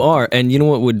interview. You are, and you know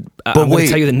what would... I'm going wait, to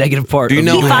tell you the negative part. Do you of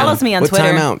know He being- follows me on what Twitter.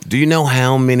 Time out. Do you know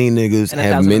how many niggas And a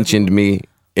have 1,000 mentioned me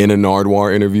in a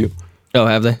Nardwar interview? Oh,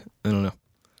 have they? I don't know.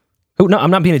 Oh, no,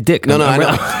 I'm not being a dick. No, I'm I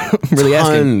know. I'm really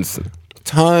asking.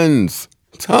 Tons.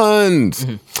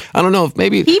 Mm-hmm. I don't know if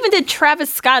maybe. He even did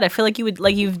Travis Scott. I feel like you've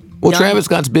Well, done- Travis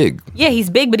Scott's big. Yeah,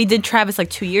 he's big, but he did Travis like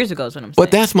 2 years ago is what I'm saying.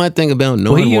 But that's my thing about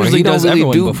Nardwar. he usually don't does really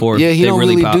everyone do, before Yeah, he they don't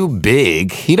really really pop. do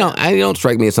big. He don't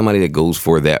strike me as somebody that goes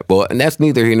for that. Well, and that's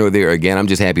neither here nor there. Again, I'm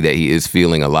just happy that he is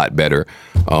feeling a lot better,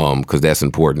 because that's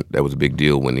important. That was a big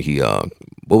deal when he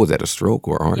what was that? A stroke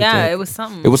or a heart attack? it was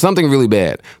something. It was something really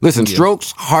bad. Listen,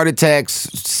 strokes, heart attacks,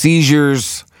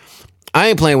 seizures. I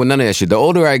ain't playing with none of that shit. The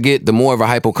older I get, the more of a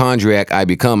hypochondriac I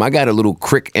become. I got a little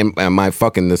crick in my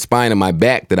the spine of my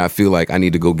back that I feel like I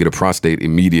need to go get a prostate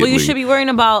immediately. Well, you should be worrying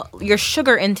about your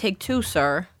sugar intake too,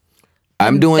 sir.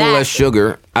 I'm doing that. less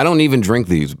sugar. I don't even drink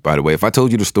these, by the way. If I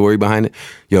told you the story behind it,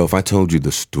 if I told you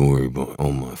the story,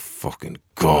 oh my fucking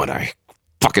God, I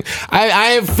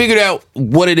have figured out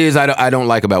what it is I don't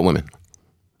like about women.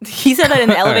 He said that in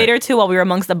the elevator too while we were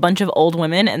amongst a bunch of old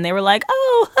women, and they were like,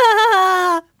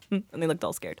 "Oh," and they looked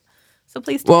all scared. So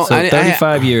please. Well, So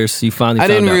 35 years, you finally I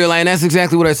found didn't out. realize, and that's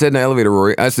exactly what I said in the elevator,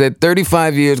 Rory. I said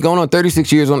 35 years, going on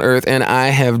 36 years on Earth, and I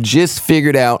have just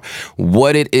figured out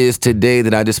what it is today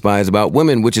that I despise about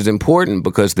women, which is important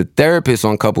because the therapist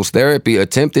on couples therapy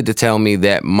attempted to tell me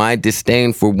that my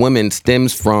disdain for women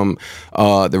stems from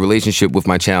the relationship with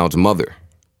my child's mother,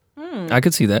 I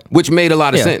could see that. which made a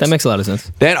lot of Yeah, sense. that makes a lot of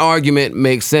sense. That argument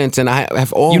makes sense, and I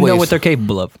have always... You know what they're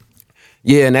capable of.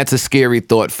 Yeah, and that's a scary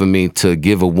thought for me to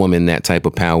give a woman that type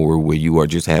of power where you are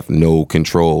just have no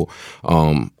control.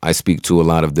 I speak to a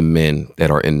lot of the men that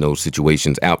are in those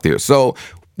situations out there. So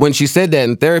when she said that,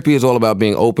 and therapy is all about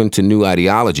being open to new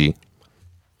ideology,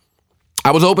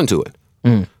 I was open to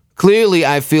it. Clearly,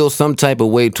 I feel some type of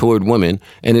way toward women,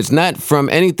 and it's not from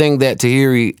anything that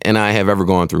Tahiri and I have ever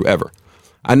gone through, ever.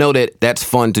 I know that that's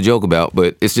fun to joke about,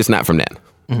 but it's just not from that.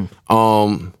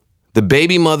 The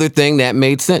baby mother thing, that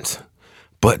made sense.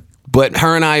 But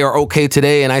her and I are okay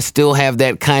today, and I still have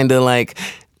that kind of like,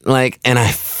 and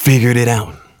I figured it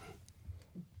out.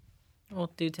 Well,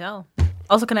 do tell.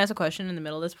 Also, can I ask a question in the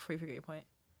middle of this before you forget your point?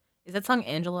 Is that song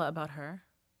Angela about her?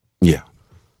 Yeah.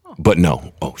 But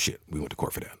no. Oh, shit. We went to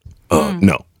court for that.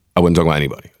 No. I wasn't talking about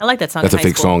anybody. I like that song. That's in a high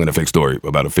fake school. song and a fake story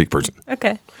about a fake person.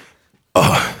 Okay.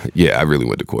 Yeah, I really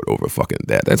went to court over fucking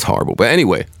that. That's horrible. But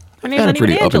anyway, Her I've name's got a not even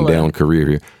pretty up and Angela. down career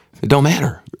here. It don't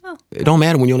matter. It don't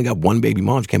matter when you only got one baby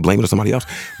mom. You can't blame it on somebody else.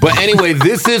 But anyway,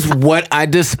 this is what I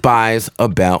despise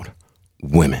about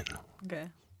women. Okay.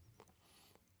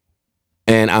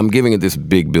 And I'm giving it this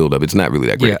big build up. It's not really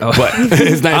that great. Yeah, oh. But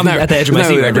it's not, I'm at the edge of my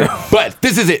seat right now. But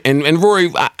this is it. And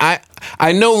Rory,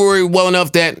 I know Rory well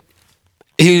enough that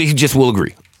he just will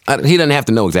agree. He doesn't have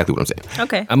to know exactly what I'm saying.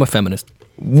 Okay. I'm a feminist.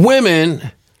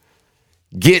 Women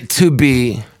get to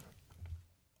be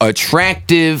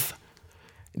attractive,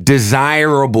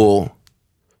 desirable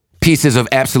pieces of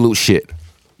absolute shit.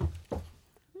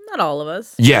 Not all of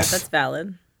us. Yes. That's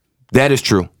valid. That is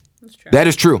true. That's true. That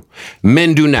is true.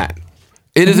 Men do not.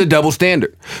 It is a double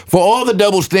standard. For all the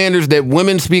double standards that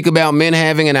women speak about men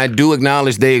having, and I do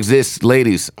acknowledge they exist,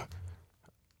 ladies,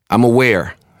 I'm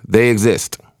aware they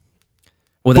exist.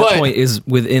 Well, that But- point is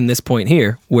within this point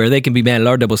here, where they can be mad at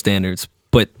our double standards,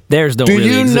 but theirs don't Do really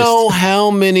you exist. know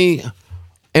how many,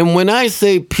 and when I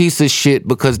say piece of shit,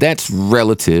 because that's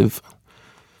relative.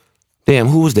 Damn,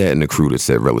 who was that in the crew that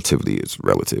said relativity is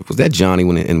relative? Was that Johnny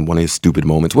in one of his stupid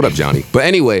moments? What up, Johnny? But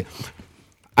anyway,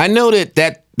 I know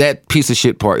that piece of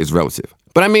shit part is relative.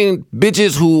 But I mean,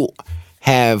 bitches who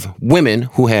have women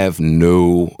who have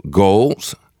no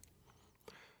goals,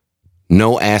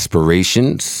 no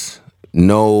aspirations,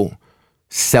 no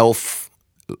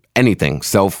anything,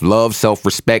 self-love,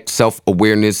 self-respect,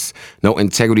 self-awareness, no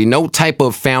integrity, no type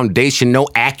of foundation, no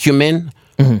acumen,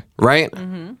 right?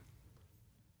 Mm-hmm.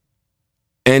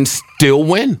 And still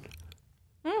win.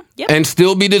 Yep. And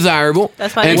still be desirable.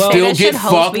 That's why and still get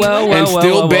fucked and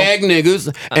still bag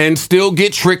niggas and still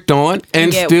get tricked on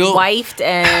and get still wifed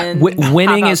and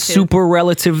winning is super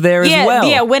relative there as well.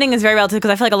 Yeah, winning is very relative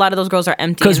because I feel like a lot of those girls are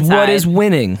empty. Because what is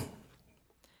winning?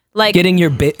 Like getting your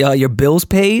bills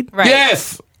paid? Right.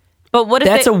 Yes. But what if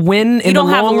that's a win in the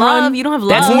long run? You don't have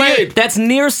love. That's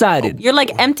nearsighted. You're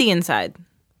like empty inside.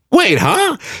 Wait,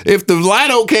 huh? If the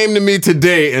Lotto came to me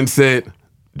today and said,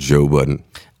 Joe Budden.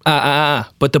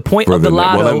 But the point of the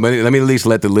Lotto... Well, let me at least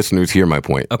let the listeners hear my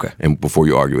point. Okay. And before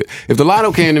you argue it. If the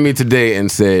Lotto came to me today and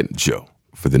said, Joe,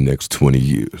 for the next 20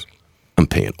 years, I'm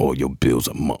paying all your bills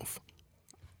a month.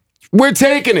 We're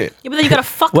taking it. Yeah, but then you gotta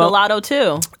fuck the Lotto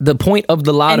too. The point of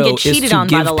the Lotto is to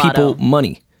give people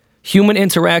money. Human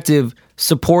Interactive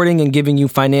supporting and giving you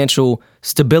financial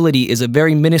stability is a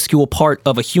very minuscule part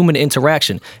of a human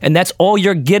interaction. And that's all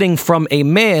you're getting from a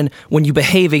man when you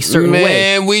behave a certain way.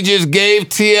 Man, we just gave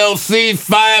TLC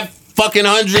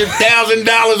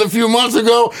 $500,000 a few months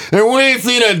ago, and we ain't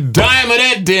seen a dime of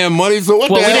that damn money. So what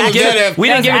the hell is that? We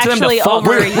didn't give it to them to fuck.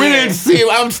 We didn't see.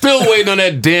 I'm still waiting on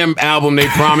that damn album they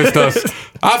promised us.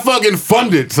 I fucking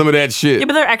funded some of that shit. Yeah,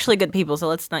 but they're actually good people, so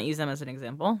let's not use them as an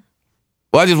example.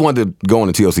 Well, I just wanted to go on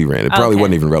a TLC rant. It probably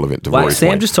wasn't even relevant to Rory's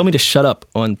Sam point. just told me to shut up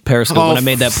on Periscope when I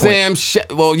made that point.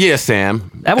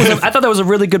 Sam. I thought that was a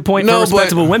really good point for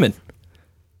respectable women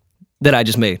that I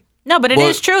just made. No, but it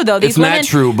is true though. These women, not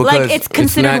true because it's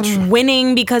considered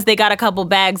winning because they got a couple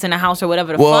bags in a house or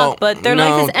whatever the fuck, but their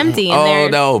life is empty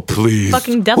and they're please.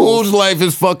 fucking devils. Whose life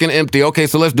is fucking empty? Okay,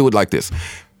 so let's do it like this.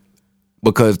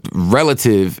 Because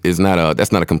relative is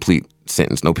that's not a complete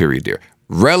sentence, no period there.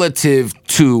 Relative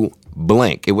to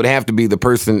blank. It would have to be the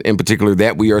person in particular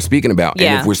that we are speaking about.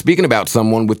 Yeah. And if we're speaking about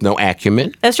someone with no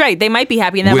acumen. That's right. They might be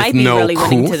happy and that might be really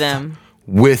winning to them.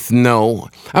 We've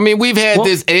had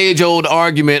this age-old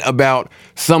argument about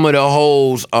some of the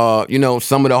hoes,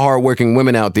 some of the hardworking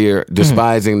women out there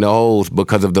despising the hoes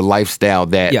because of the lifestyle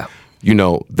that,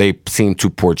 they seem to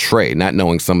portray, not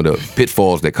knowing some of the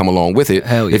pitfalls that come along with it.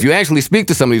 Hell yeah. If you actually speak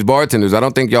to some of these bartenders, I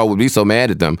don't think y'all would be so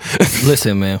mad at them.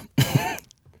 Listen, man.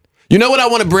 You know what I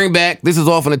want to bring back? This is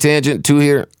off on a tangent, too,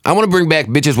 here. I want to bring back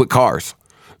bitches with cars.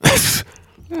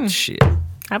 Shit. I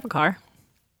have a car.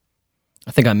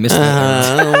 I think I missed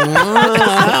that.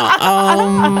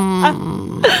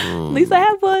 At least I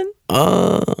have one.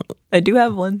 I do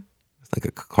have one. It's like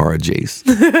a car Jace.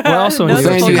 Well, also No,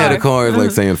 saying you had a car. car is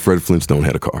like saying Fred Flintstone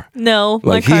had a car. No, Like,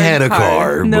 my he car had is a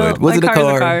car, No, but was my it a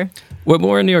car is car?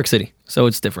 We're in New York City, so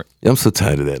it's different. I'm so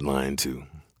tired of that line, too.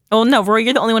 Oh no, Roy,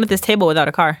 you're the only one at this table without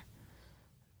a car.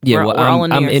 Yeah, We're all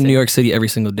in New I'm York in City. New York City every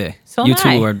single day. So you am two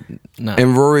I. are not.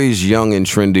 And Rory's young and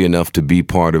trendy enough to be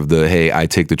part of the, hey, I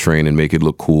take the train and make it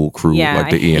look cool crew, Yeah,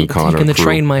 like the I Ian hate Connor Taking the crew.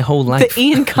 train my whole life. The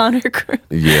Ian Connor crew.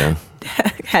 Yeah.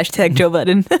 Hashtag Joe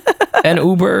Budden. And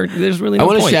Uber, there's really I no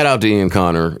want to point. shout out to Ian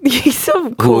Connor, He's so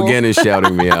cool. who again is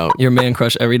shouting me out. Your man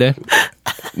crush every day?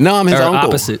 No, I'm his Or uncle.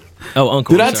 opposite? Oh,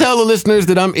 uncle. Did I sorry. tell the listeners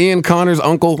that I'm Ian Connor's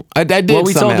uncle? I did Well,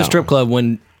 we somehow. told the strip club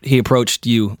when he approached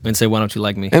you and said, why don't you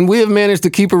like me? And we have managed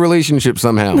to keep a relationship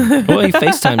somehow. Well, he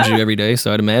FaceTimes you every day,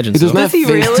 so I'd imagine He does so. not Does he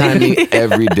really? FaceTime me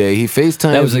every day. He That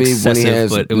FaceTimes was me when he excessive, has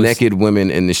but it was- naked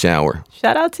women in the shower.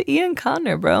 Shout out to Ian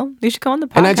Connor, bro. You should come on the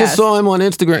podcast. And I just saw him on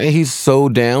Instagram, and he's so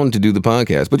down to do the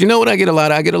podcast. But you know what? I get a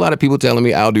lot of people telling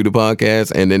me I'll do the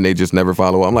podcast, and then they just never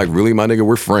follow up. I'm like, really, my nigga?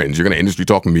 We're friends. You're gonna industry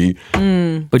talk me?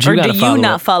 But you or gotta do follow you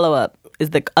not up. follow up? Is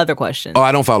the other question. Oh,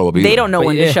 I don't follow up either. They don't know But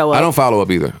when yeah. to show up. I don't follow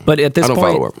up either. But at this I don't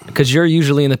follow point, up. because you're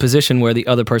usually in the position where the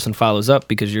other person follows up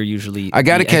because you're usually I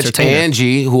got to the catch entertainer.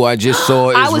 Angie, who I just saw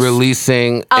I is was-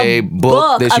 releasing a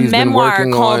book that a she's been memoir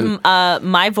working called on.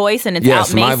 My Voice, and it's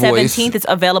Yes, out May My Voice. 17th. It's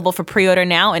available for pre-order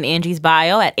now in Angie's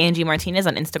bio at Angie Martinez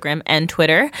on Instagram and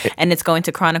Twitter. And it's going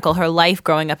to chronicle her life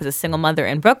growing up as a single mother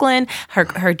in Brooklyn,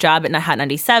 her job at Hot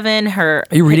 97, her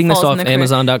Are you reading this pitfalls off in the career.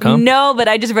 Amazon.com? No, but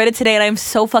I just read it today and I'm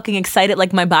so fucking excited.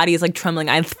 Like my body is like trembling.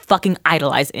 I fucking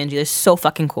idolize Angie. They're so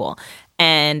fucking cool.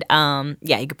 And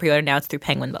yeah, you can pre-order now. It's through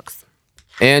Penguin Books.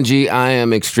 Angie, I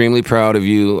am extremely proud of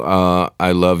you.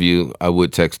 I love you. I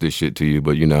would text this shit to you,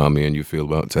 but you know how me and you feel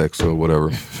about text or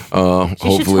whatever.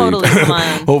 Hopefully, totally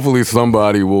smile. hopefully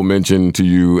somebody will mention to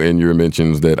you in your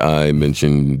mentions that I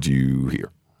mentioned you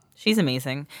here. She's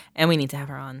amazing, and we need to have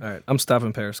her on. All right, I'm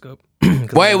stopping Periscope.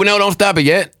 Wait, no, don't stop it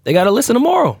yet. They got to listen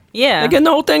tomorrow. Yeah. They're getting the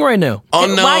whole thing right now. Oh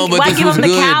no, why, but why this give was him the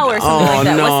good. cow or something Oh like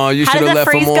that? no, you How should does have that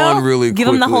left him phrase go? on really Give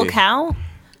him the whole quickly. cow?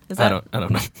 Is that, I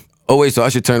don't know. Oh, wait, so I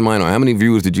should turn mine on. How many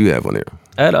viewers did you have on there?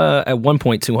 At one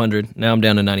point 200. Now I'm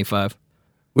down to 95.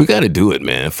 We got to do it,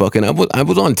 man. Fucking, I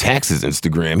was on Tax's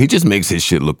Instagram. He just makes his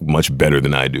shit look much better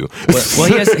than I do. Well,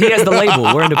 he has the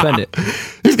label. We're independent.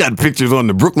 He's got pictures on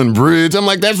the Brooklyn Bridge. I'm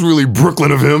like, that's really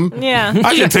Brooklyn of him. Yeah.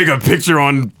 I should take a picture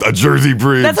on a Jersey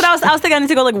bridge. That's what I was thinking. I need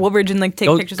to go like Woodbridge and like take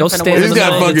pictures in front of Woodbridge. He's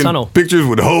got fucking tunnel. Pictures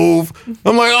with Hove.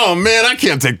 I'm like, oh man, I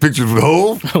can't take pictures with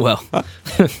Hove. Well,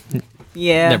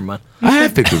 yeah. Never mind. I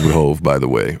have pictures with Hove, by the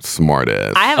way. Smart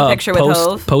ass. I have a picture with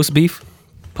Hove. Post beef?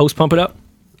 Post pump it up?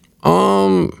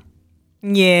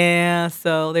 Yeah,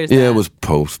 so there's it was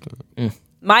post.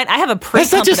 Mine, I have a pre. That's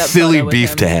such a silly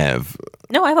beef to have.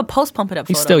 No, I have a post pump it up.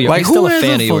 He's still a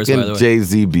fan of yours, by the way.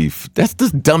 Jay-Z beef. That's the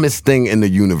dumbest thing in the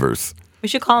universe. We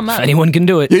should call him up. If anyone can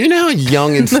do it. You know how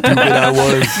young and stupid I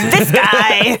was? This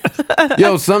guy.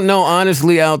 Yo,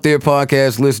 honestly, out there,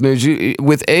 podcast listeners,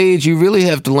 with age, you really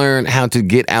have to learn how to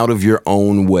get out of your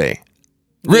own way.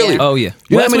 Really? Yeah. Oh, yeah.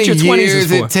 You know how many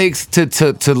years it takes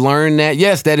to learn that?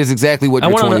 Yes, that is exactly what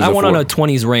your 20s are for. I went on a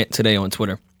 20s rant today on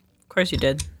Twitter. Of course you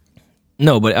did.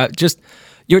 No, but just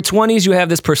your 20s, you have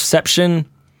this perception.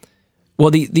 Well,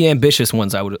 the ambitious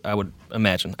ones, I would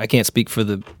imagine. I can't speak for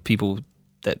the people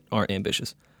that aren't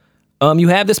ambitious. You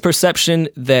have this perception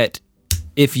that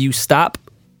if you stop,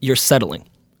 you're settling.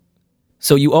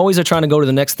 So you always are trying to go to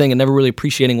the next thing and never really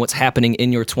appreciating what's happening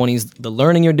in your 20s, the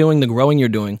learning you're doing, the growing you're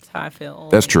doing. That's how I feel.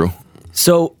 That's true.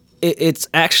 So it's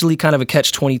actually kind of a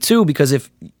catch-22 because if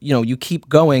you keep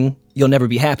going, you'll never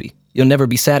be happy. You'll never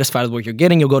be satisfied with what you're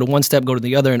getting. You'll go to one step, go to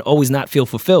the other, and always not feel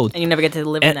fulfilled. And you never get to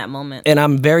live in that moment. And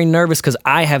I'm very nervous because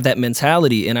I have that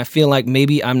mentality, and I feel like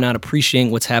maybe I'm not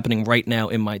appreciating what's happening right now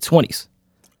in my 20s.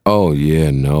 Oh,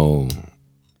 yeah, no.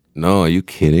 No, are you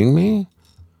kidding me?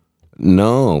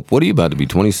 No. What are you about to be,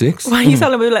 26? Why are you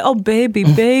telling me like, oh, baby,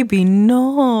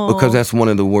 no? Because that's one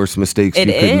of the worst mistakes you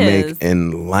could make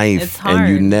in life. It's hard. And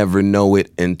you never know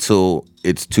it until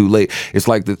it's too late. It's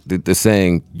like the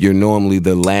saying, you're normally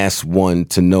the last one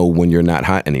to know when you're not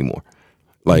hot anymore.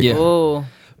 Like, yeah. Ooh.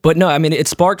 But no, I mean, it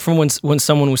sparked from when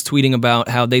someone was tweeting about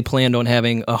how they planned on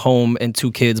having a home and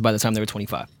 2 kids by the time they were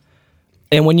 25.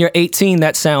 And when you're 18,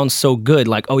 that sounds so good.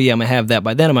 Like, oh yeah, I'm going to have that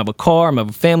by then. I'm going to have a car, I'm going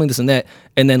to have a family, this and that.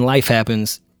 And then life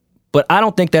happens. But I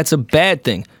don't think that's a bad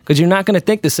thing because you're not going to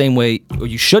think the same way, or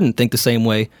you shouldn't think the same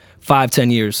way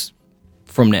 5-10 years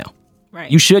from now.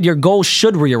 Right. Your goals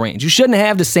should rearrange. You shouldn't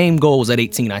have the same goals at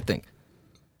 18, I think.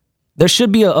 There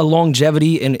should be a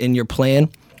longevity in your plan.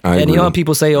 I agree. How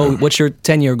people say, oh, what's your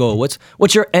 10-year goal?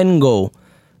 What's your end goal?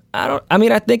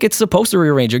 I think it's supposed to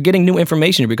rearrange. You're getting new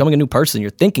information. You're becoming a new person. You're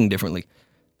thinking differently.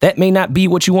 That may not be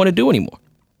what you want to do anymore.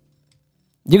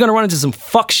 You're going to run into some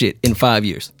fuck shit in 5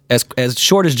 years. As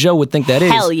short as Joe would think that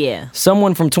is. Hell yeah.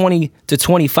 Someone from 20 to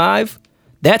 25,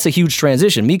 that's a huge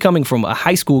transition. Me coming from a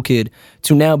high school kid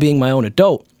to now being my own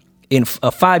adult in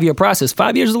a 5-year process.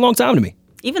 5 years is a long time to me.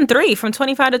 Even 3, from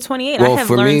 25 to 28. Well, I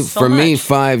have learned so much. For me,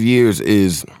 5 years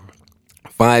is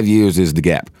the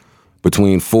gap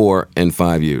between 4 and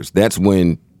 5 years. That's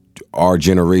when our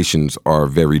generations are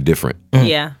very different.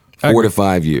 Yeah. 4 to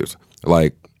 5 years.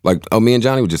 Like, me and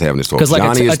Johnny were just having this talk. Because like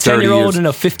Johnny a is 30 10-year-old years. and a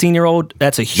 15-year-old,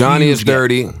 that's a huge Johnny is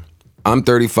 30. gap. I'm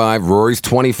 35. Rory's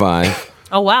 25.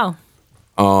 Oh, wow.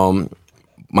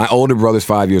 My older brother's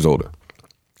 5 years older.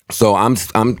 So I'm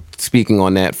speaking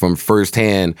on that from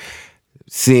firsthand,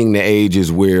 seeing the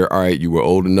ages where, all right, you were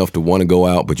old enough to want to go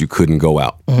out, but you couldn't go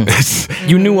out. Mm-hmm.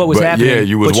 You knew what was happening. Yeah,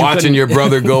 you was watching your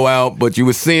brother go out, but you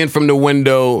were seeing from the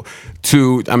window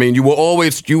you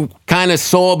kind of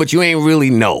saw, but you ain't really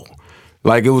know.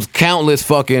 Like, it was countless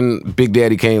fucking Big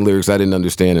Daddy Kane lyrics I didn't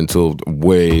understand until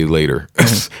way later,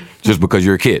 just because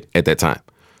you're a kid at that time.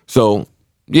 So,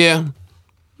 yeah,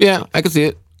 I can see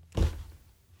it.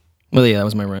 Well, yeah, that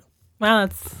was my rant. Well,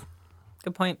 that's a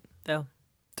good point, though.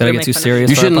 Did I get too serious?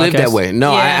 You shouldn't live that way.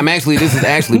 No, yeah. this is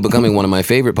actually becoming one of my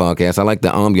favorite podcasts. I like the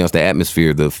ambiance, the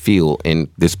atmosphere, the feel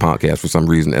in this podcast for some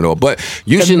reason at all. But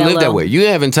you shouldn't live that way. You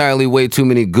have entirely way too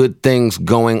many good things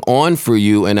going on for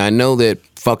you. And I know that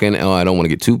I don't want to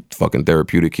get too fucking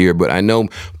therapeutic here, but I know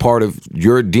part of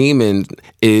your demon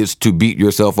is to beat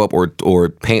yourself up or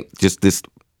paint just this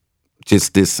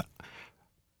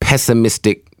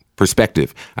pessimistic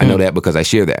perspective. I know that because I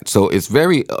share that. So it's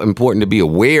very important to be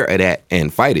aware of that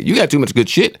and fight it. You got too much good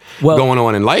shit going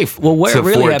on in life. Well, where it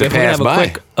really happened, pass if we have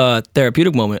a quick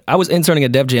therapeutic moment. I was interning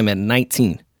at Def Jam at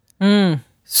 19.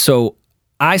 So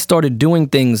I started doing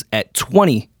things at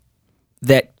 20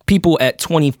 that people at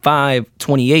 25,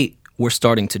 28 were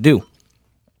starting to do.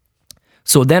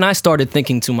 So then I started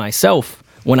thinking to myself,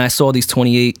 when I saw these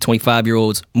 28,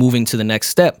 25-year-olds moving to the next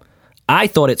step, I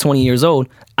thought at 20 years old,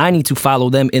 I need to follow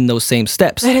them in those same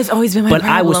steps. That has always been my problem.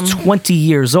 But I was 20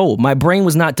 years old. My brain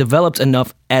was not developed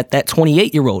enough at that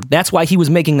 28-year-old. That's why he was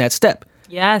making that step.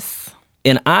 Yes.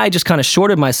 And I just kind of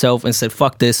shorted myself and said,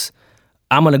 fuck this.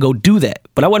 I'm going to go do that.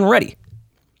 But I wasn't ready.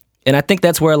 And I think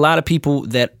that's where a lot of people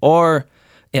that are,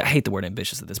 I hate the word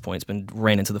ambitious at this point. It's been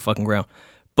ran into the fucking ground.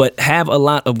 But have a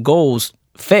lot of goals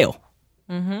fail.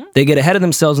 Mm-hmm. They get ahead of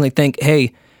themselves and they think,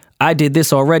 hey, I did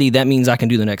this already. That means I can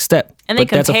do the next step. And they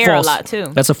compare a lot too.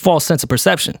 That's a false sense of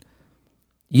perception.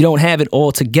 You don't have it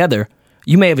all together.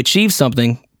 You may have achieved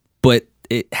something, but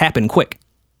it happened quick.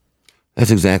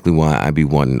 That's exactly why I be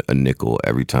wanting a nickel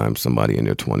every time somebody in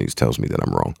their 20s tells me that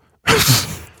I'm wrong.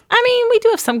 I mean, we do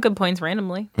have some good points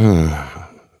randomly.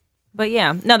 But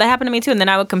yeah, no, that happened to me too. And then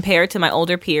I would compare to my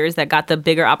older peers that got the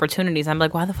bigger opportunities. I'm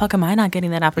like, why the fuck am I not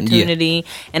getting that opportunity?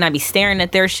 Yeah. And I'd be staring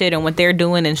at their shit and what they're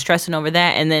doing and stressing over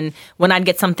that. And then when I'd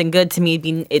get something good, to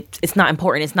me, it's not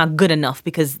important. It's not good enough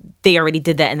because they already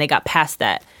did that and they got past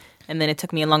that. And then it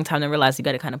took me a long time to realize you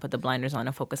got to kind of put the blinders on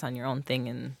and focus on your own thing.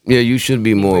 And yeah, you should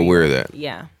be more aware of that.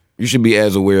 Yeah. You should be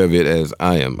as aware of it as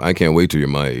I am. I can't wait till you're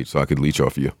my age so I could leech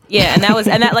off of you. Yeah, and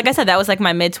that, like I said, that was like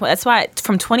my mid-20s. That's why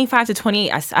from 25 to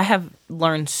 28, I have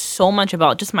learned so much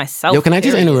about just myself. Yo, can I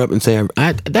just interrupt and say,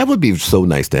 that would be so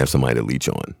nice to have somebody to leech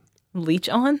on. Leech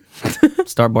on?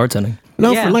 Start bartending.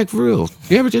 No, yeah. for real.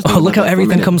 You ever just? Look how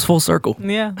everything comes full circle.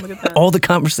 Yeah, look at that. All the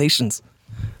conversations.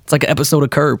 It's like an episode of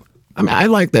Curb. I mean, I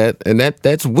like that, and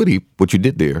that's witty what you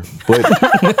did there. But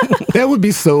that would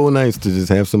be so nice to just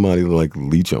have somebody to like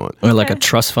leech on, or like a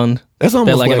trust fund. That's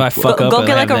almost like if I fuck up, go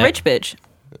get like a rich bitch,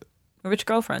 a rich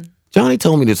girlfriend. Johnny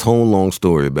told me this whole long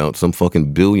story about some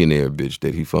fucking billionaire bitch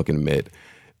that he fucking met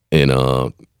in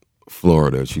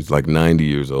Florida. She's like 90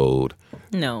 years old.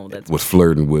 No, that's was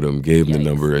flirting with him, gave him the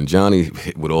number, and Johnny,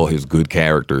 with all his good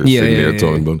characters, sitting there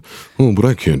talking about, oh, but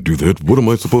I can't do that. What am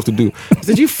I supposed to do? I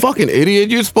said, you fucking idiot!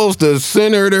 You're supposed to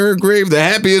send her to her grave, the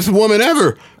happiest woman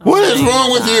ever. What is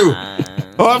wrong with you?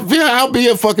 Oh, yeah, I'll be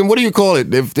a fucking. What do you call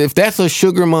it? If that's a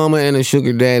sugar mama and a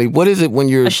sugar daddy, what is it when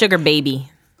you're a sugar baby?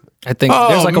 I think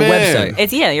there's like a website.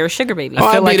 It's you're a sugar baby.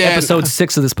 I feel like episode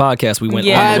 6 of this podcast we went on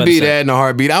the I'd website. be that in a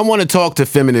heartbeat. I want to talk to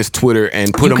feminist Twitter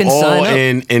and put them all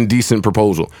in Decent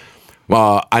Proposal.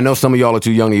 I know some of y'all are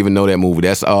too young to even know that movie.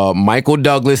 That's Michael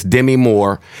Douglas, Demi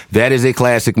Moore. That is a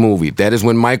classic movie. That is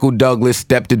when Michael Douglas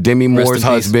stepped to Demi Moore's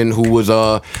husband, who was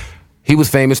he was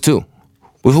famous too.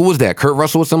 Well, who was that? Kurt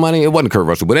Russell or somebody? It wasn't Kurt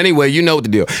Russell. But anyway, you know what the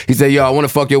deal. He said, yo, I want to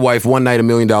fuck your wife one night, $1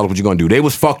 million. What you gonna do? They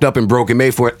was fucked up and broke and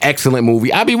made for an excellent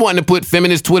movie. I be wanting to put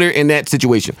feminist Twitter in that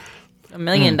situation. $1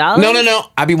 million? No.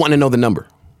 I be wanting to know the number.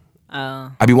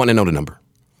 I be wanting to know the number.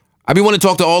 I be wanting to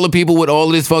talk to all the people with all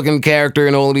of this fucking character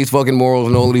and all of these fucking morals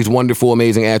and all of these wonderful,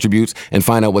 amazing attributes and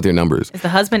find out what their number is. Is the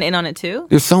husband in on it too?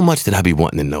 There's so much that I be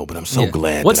wanting to know, but I'm so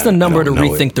glad. What's the number to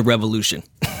rethink the revolution?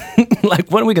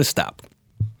 Like, when are we gonna stop?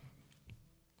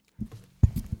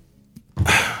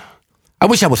 I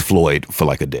wish I was Floyd for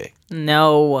like a day.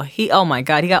 No, oh my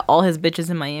God, he got all his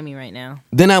bitches in Miami right now.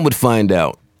 Then I would find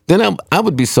out. Then I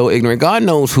would be so ignorant. God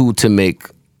knows who to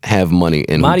have money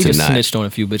and Marty who to just not. snitched on a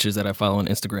few bitches that I follow on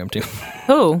Instagram too.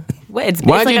 Who? It's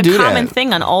like a common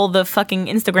thing on all the fucking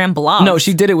Instagram blogs. No,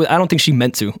 she did it I don't think she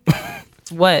meant to.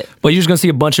 What? But you're just gonna see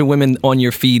a bunch of women on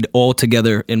your feed all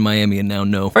together in Miami, and now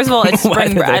no. First of all, it's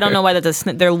spring break. I don't know why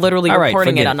they're literally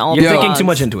reporting it on all the blogs. You're thinking too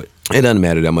much into it. It doesn't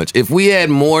matter that much. If we had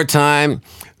more time,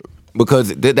 because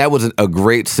that was a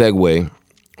great segue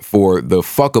for the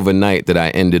fuck of a night that I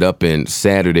ended up in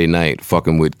Saturday night,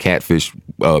 fucking with catfish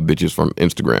bitches from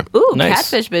Instagram. Ooh, nice.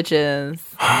 Catfish bitches.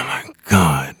 Oh my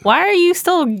God. Why are you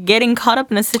still getting caught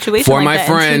up in a situation for like my that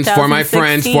friends, in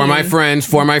 2016? for my friends,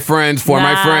 for my friends, for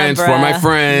my friends, for my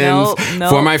friends,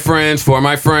 for my friends, for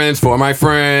my friends, for my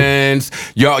friends.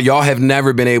 Y'all have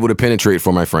never been able to penetrate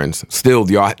for my friends. Still,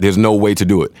 there's no way to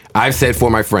do it. I've said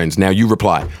for my friends. Now you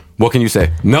reply. What can you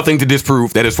say? Nothing to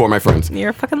disprove. That is for my friends. You're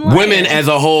a fucking liar. Women as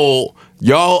a whole,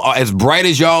 y'all are as bright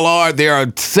as y'all are. There are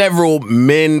several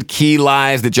men key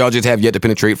lies that y'all just have yet to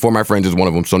penetrate. For my friends is one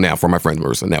of them. So now, for my friends,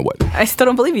 Marissa, now what? I still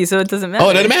don't believe you, so it doesn't matter.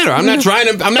 Oh, it doesn't matter. I'm not trying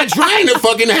to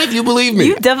fucking have you believe me.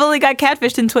 You definitely got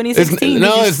catfished in 2016.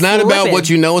 It's not about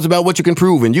what you know. It's about what you can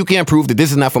prove, and you can't prove that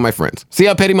this is not for my friends. See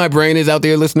how petty my brain is out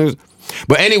there, listeners?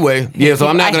 But anyway, so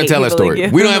I'm not going to tell that story.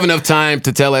 We don't have enough time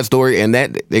to tell that story, and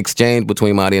that exchange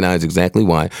between Marty and I is exactly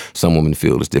why some women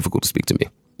feel it's difficult to speak to me.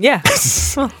 Yeah.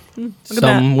 Some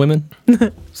women?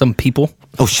 Some people?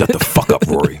 Oh, shut the fuck up,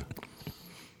 Rory.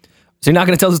 So you're not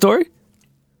going to tell the story?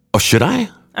 Oh, should I?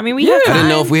 I mean, we have time. I didn't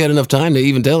know if we had enough time to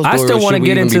even tell the story. I still want to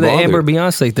get into the Amber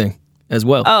Beyonce thing as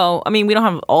well. Oh, I mean, we don't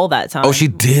have all that time. Oh, she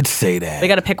did say that. They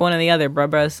got to pick one or the other,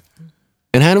 bros.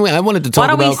 And how do I wanted to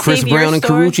talk about Chris Brown and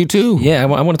Karrueche too. Yeah, I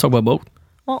want to talk about both.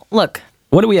 Well, look.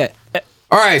 What are we at?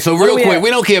 All right, so real quick, we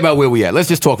don't care about where we at. Let's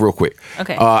just talk real quick.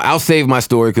 Okay. I'll save my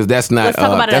story because that's not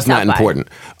important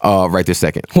right this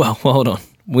second. Well, hold on.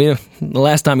 The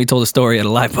last time you told a story at a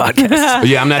live podcast.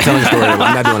 Yeah, I'm not telling a story. I'm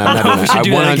not doing that.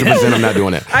 100% I'm not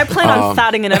doing that. I plan on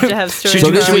sounding enough to have stories.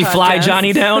 Should we fly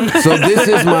Johnny down? So this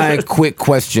is my quick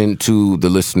question to the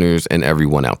listeners and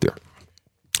everyone out there.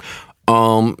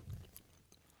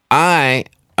 I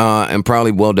am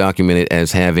probably well documented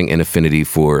as having an affinity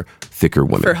for thicker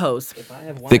women. For hoes.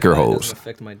 Thicker hoes.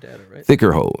 Affect my data, right?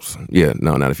 Thicker hoes. Yeah,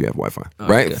 no, not if you have Wi-Fi.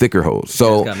 Right? Okay. Thicker hoes.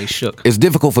 So got me shook. It's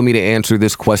difficult for me to answer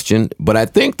this question, but I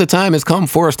think the time has come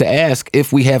for us to ask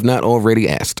if we have not already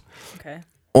asked. Okay.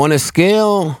 On a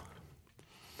scale,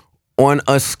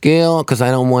 because I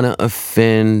don't want to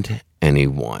offend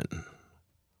anyone.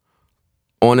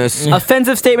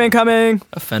 Offensive statement coming.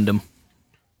 Offend them.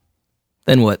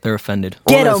 Then what? They're offended.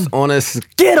 Get them.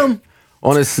 Get them.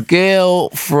 On a scale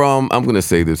from, I'm going to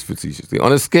say this facetiously,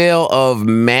 on a scale of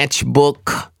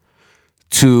Matchbook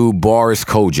to Boris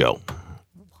Kojo.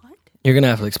 What? You're going to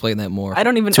have to explain that more. I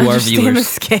don't even to understand our viewers.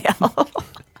 the scale.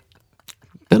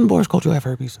 Doesn't Boris Kojo have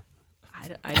herpes?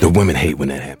 The women hate when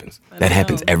that happens. That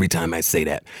happens every time I say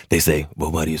that. They say,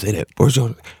 well, why do you say that? Boris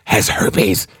Kojo has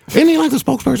herpes. Isn't he like the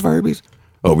spokesperson for herpes?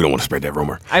 Oh, we don't want to spread that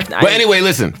rumor. But anyway,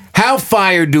 listen. How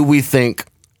fire do we think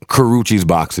Karrueche's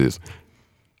box is?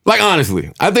 Like,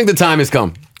 honestly, I think the time has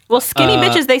come. Well, skinny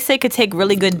bitches, they say, could take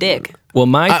really good dick. Well,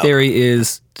 my theory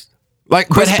is... Like,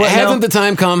 but hasn't the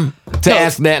time come to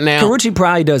ask that now? Karrueche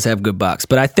probably does have good box,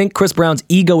 but I think Chris Brown's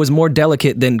ego is more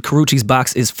delicate than Karrueche's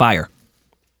box is fire.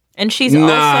 And she's also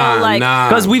like...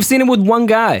 Because we've seen it with one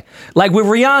guy. Like, with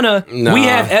Rihanna, we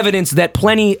have evidence that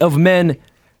plenty of men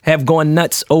have gone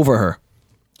nuts over her.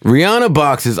 Rihanna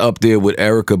box is up there with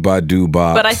Erykah Badu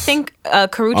box. But I think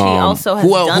Karrueche also has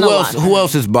done a lot. Who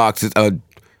else's box is?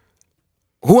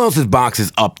 Who else's box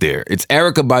is up there? It's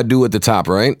Erykah Badu at the top,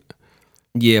 right?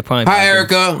 Yeah, probably. Hi,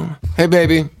 Erykah. Hey,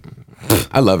 baby.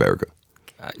 I love Erykah.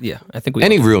 Yeah, I think we.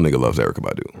 Any real nigga loves Erykah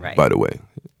Badu. Right. By the way,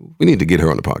 we need to get her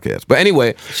on the podcast. But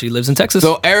anyway, she lives in Texas.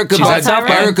 So Erykah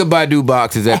Badu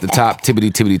box is at the top,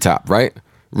 tippity top, right?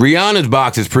 Rihanna's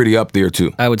box is pretty up there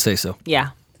too. I would say so. Yeah.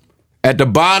 At the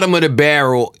bottom of the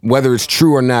barrel, whether it's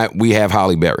true or not, we have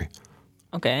Halle Berry.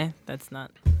 Okay, that's not...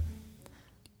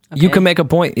 Okay. You can make a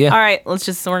point, yeah. All right, we're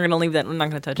going to leave that. I'm not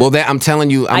going to touch it. Well, I'm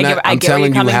telling you, I'm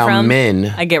telling you how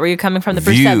men... I get where you're coming from, the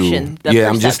perception.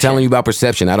 I'm just telling you about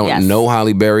perception. I don't know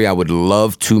Halle Berry. I would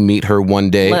love to meet her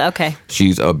one day. Okay.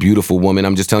 She's a beautiful woman.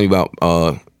 I'm just telling you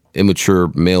about immature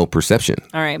male perception.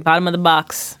 All right, bottom of the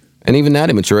box. And even that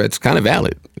immature, it's kind of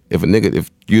valid. If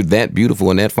you're that beautiful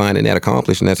and that fine and that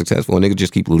accomplished and that successful, a nigga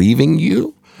just keep leaving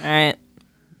you. All right.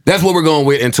 That's what we're going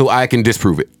with until I can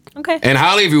disprove it. Okay. And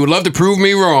Holly, if you would love to prove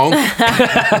me wrong,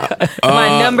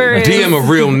 my number is... DM a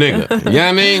real nigga. You know what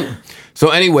I mean?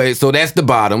 So anyway, so that's the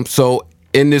bottom. So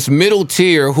in this middle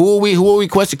tier, who are we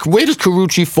questioning? Where does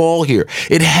Karrueche fall here?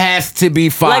 It has to be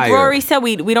fire. Like Rory said,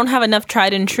 we don't have enough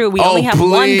tried and true. We only have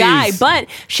one guy, but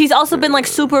she's also been like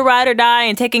super ride or die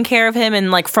and taking care of him.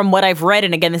 And like from what I've read,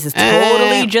 and again, this is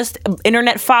totally just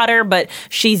internet fodder, but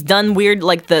she's done weird,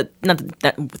 like not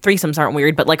that threesomes aren't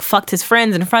weird, but like fucked his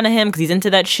friends in front of him because he's into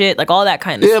that shit, like all that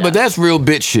kind of stuff. Yeah, but that's real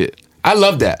bitch shit. I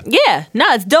love that. Yeah,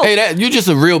 it's dope. Hey, you're just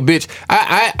a real bitch.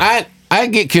 I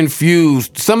get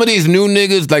confused. Some of these new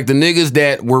niggas, like the niggas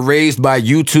that were raised by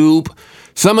YouTube,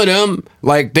 some of them,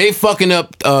 like, they fucking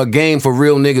up game for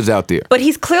real niggas out there. But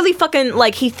he's clearly fucking,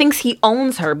 like, he thinks he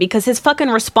owns her because his fucking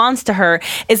response to her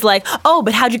is like, oh,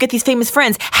 but how'd you get these famous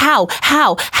friends? How?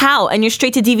 And you're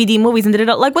straight to DVD movies and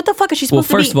da-da-da. Like, what the fuck is she supposed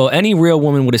to be? Well, first of all, any real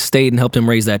woman would have stayed and helped him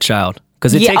raise that child.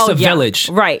 Because it takes a village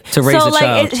to raise a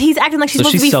child. He's acting like she's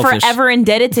supposed to be selfish. Forever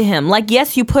indebted to him. Like,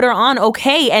 yes, you put her on,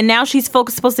 okay, and now she's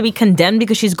supposed to be condemned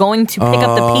because she's going to pick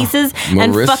up the pieces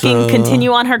and fucking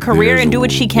continue on her career and do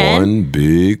what she can. One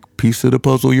big piece of the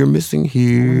puzzle you're missing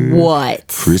here. What?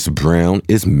 Chris Brown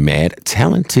is mad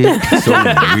talented, so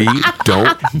we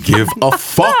don't give a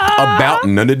fuck about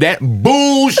none of that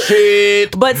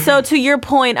bullshit. But so to your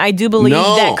point, I do believe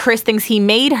that Chris thinks he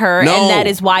made her, and that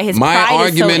is why his pride is so in it. My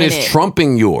argument is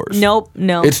trumping yours. Nope.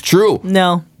 It's true.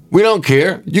 No. We don't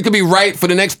care. You could be right for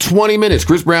the next 20 minutes.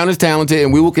 Chris Brown is talented,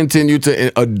 and we will continue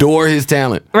to adore his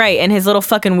talent. Right, and his little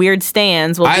fucking weird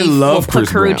stands will love put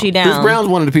Karrueche down. Chris Brown's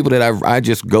one of the people that I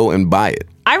just go and buy it.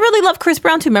 I really love Chris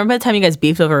Brown, too. Remember the time you guys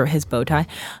beefed over his bow tie?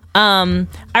 I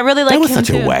really like him, too. That was such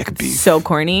a whack beef. So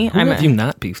corny. Who have you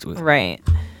not beefed with? Right.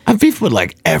 I've beefed with,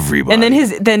 like, everybody.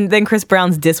 And then then Chris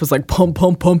Brown's diss was like, pump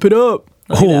it up.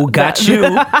 Oh, got you.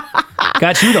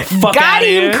 Got you the fuck out of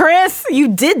here. Got him, Chris. You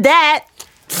did that.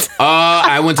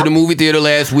 I went to the movie theater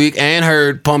last week and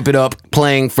heard "Pump It Up"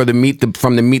 playing from the Meet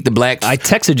the Blacks. I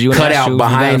texted you and cut out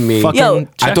behind me. Yo,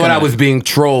 I thought I was being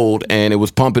trolled, and it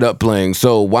was "Pump It Up" playing.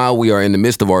 So while we are in the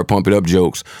midst of our "Pump It Up"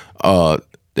 jokes,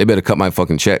 they better cut my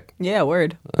fucking check. Yeah,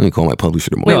 word. Let me call my publisher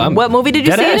tomorrow. Wait, what movie did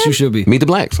you see? You should be Meet the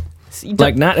Blacks.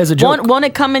 like not as a joke. Won't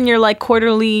it come in your like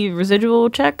quarterly residual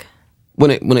check?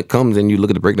 When it comes and you look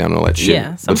at the breakdown and all that shit.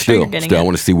 Yeah, so but still, I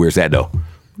want to see where it's at though. Okay.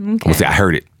 I want to say I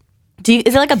heard it.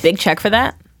 Is it like a big check for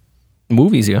that?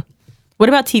 Movies, yeah. What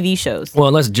about TV shows? Well,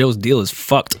 unless Joe's deal is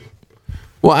fucked.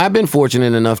 Well, I've been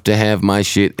fortunate enough to have my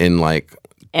shit in like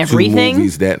everything. 2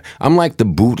 movies that I'm like the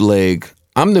bootleg.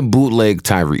 I'm the bootleg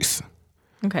Tyrese.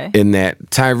 Okay. In that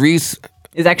Tyrese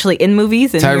is actually in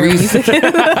movies and Tyrese,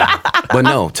 but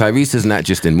no, Tyrese is not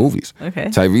just in movies. Okay.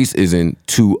 Tyrese is in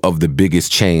 2 of the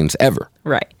biggest chains ever.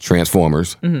 Right.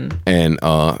 Transformers and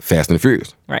Fast and the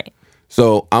Furious. Right.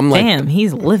 So I'm like, damn,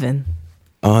 he's living.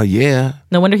 Yeah.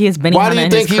 No wonder he has Benny. Why do you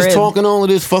think he's talking all of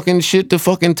this fucking shit to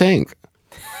fucking Tank?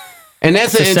 And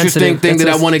that's an interesting thing that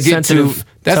I want to get to.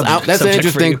 That's an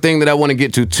interesting thing that I want to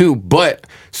get to too. But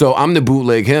so I'm the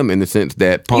bootleg him in the sense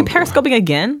that you periscoping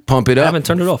again? Pump It Up. I haven't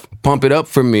turned it off. Pump It Up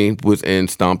for me was in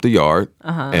Stomp the Yard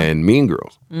and Mean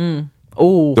Girls.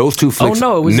 Oh, those 2 flicks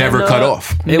never cut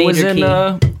off. It was in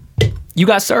You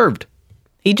Got Served.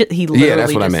 He literally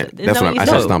that's what I meant. That's what I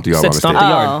said. Stomp the Yard. Said Stomp the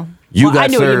Yard. You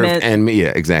Got Served and me.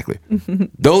 Yeah, exactly.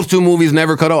 Those 2 movies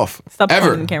never cut off. Stop ever.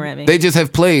 pointing the camera at me. They just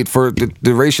have played for the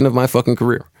duration of my fucking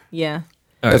career. Yeah.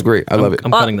 That's great. I love it. I'm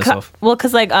cutting this off. Well,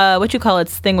 because like what you call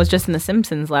it's thing was just in The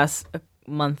Simpsons last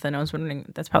month, and I was wondering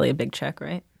that's probably a big check,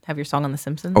 right? Have your song on The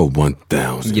Simpsons? Oh,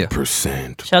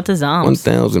 1,000%. Shout out to Zombs.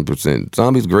 1,000%.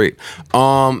 Zombie's great.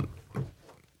 I'm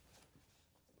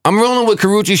rolling with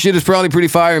Karrueche. Shit is probably pretty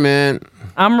fire, man.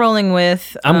 I'm rolling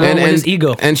with with his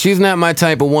ego. And she's not my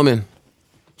type of woman.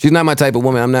 She's not my type of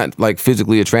woman. I'm not like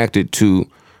physically attracted to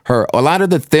her. A lot of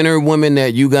the thinner women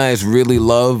that you guys really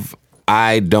love,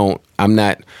 don't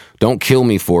kill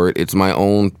me for it. It's my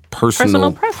own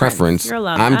personal preference. You're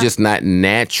allowed I'm that. just not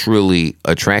naturally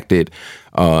attracted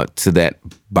to that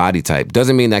body type.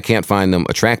 Doesn't mean I can't find them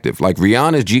attractive. Like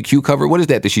Rihanna's GQ cover, what is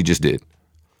that she just did?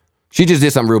 She just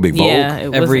did something real big. Vogue? Yeah,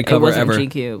 it Every cover wasn't ever.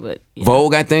 GQ, but yeah.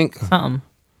 Vogue, I think. Something.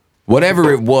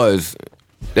 Whatever it was,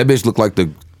 that bitch looked like the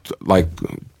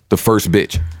first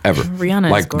bitch ever. Rihanna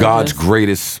is like gorgeous. God's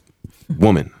greatest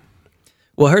woman.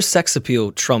 Well, her sex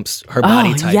appeal trumps her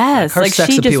body type. Yes, her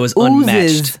sex she appeal just is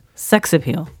unmatched. oozes sex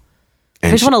appeal. I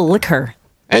And just want to lick her.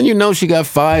 And you know she got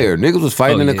fired. Niggas was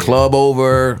fighting in the club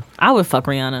over. I would fuck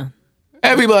Rihanna.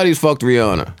 Everybody's fucked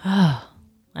Rihanna.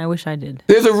 I wish I did.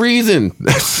 There's a reason.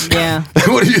 Yeah.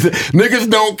 What do you think? Niggas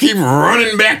don't keep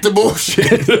running back to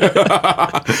bullshit.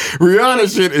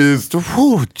 Rihanna shit is,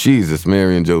 whew, Jesus,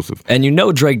 Mary and Joseph. And you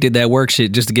know Drake did that work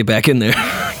shit just to get back in there.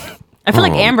 I feel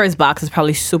like Amber's box is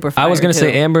probably super fire. I was going to too.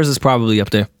 say Amber's is probably up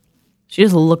there. She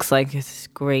just looks like it's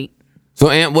great. So,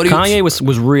 Aunt, what do you... Kanye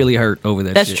was really hurt over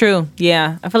that That's shit. true.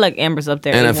 Yeah. I feel like Amber's up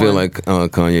there. And I A1. feel like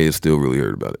Kanye is still really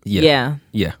hurt about it. Yeah.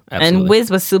 Yeah. Absolutely. And Wiz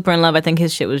was super in love. I think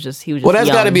his shit was just, he was just Well, that's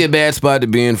young. got to be a bad spot to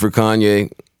be in for Kanye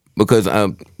because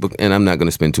and I'm not going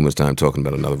to spend too much time talking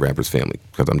about another rapper's family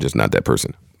because I'm just not that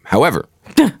person. However,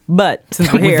 But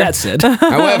since we're With here, that said,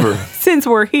 since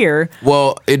we're here,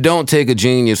 well, it don't take a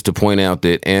genius to point out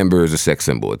that Amber is a sex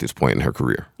symbol at this point in her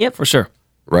career, yep, for sure.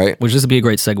 right? Which this would be a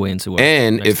great segue into.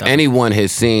 And next if topic. anyone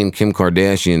has seen Kim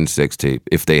Kardashian's sex tape,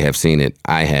 if they have seen it,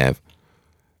 I have.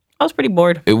 I was pretty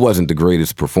bored. It wasn't the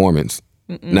greatest performance.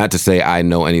 Not to say I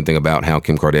know anything about how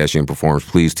Kim Kardashian performs.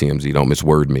 Please, TMZ, don't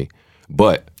misword me.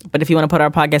 But But if you want to put our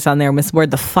podcast on there,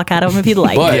 misword the fuck out of them if you'd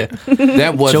like.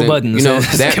 that wasn't, Joe Budden you know,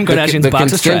 says that, Kim Kardashian's the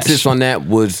box is consensus trash. on that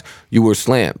was you were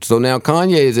slammed. So now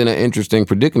Kanye is in an interesting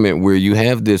predicament where you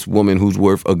have this woman who's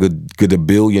worth a good $1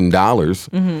 billion. What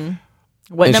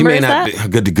And she number may is not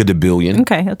that? be good $1 billion.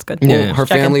 Okay, that's good. Yeah. Her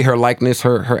Checking. family, her likeness,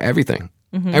 her everything.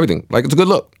 Everything. Like, it's a good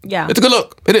look. Yeah. It's a good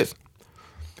look. It is.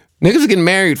 Niggas are getting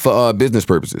married for business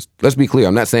purposes. Let's be clear.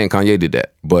 I'm not saying Kanye did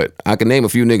that, but I can name a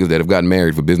few niggas that have gotten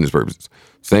married for business purposes.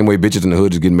 Same way bitches in the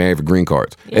hood is getting married for green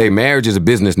cards. Hey, marriage is a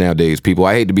business nowadays, people.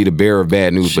 I hate to be the bearer of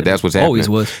bad news, but that's what's happening. Always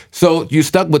was. So you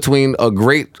stuck between a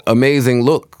great, amazing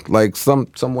look, like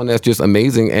someone that's just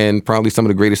amazing, and probably some of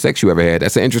the greatest sex you ever had.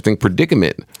 That's an interesting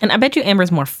predicament. And I bet you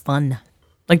Amber's more fun.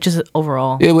 Like just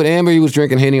overall. Yeah, with Amber, he was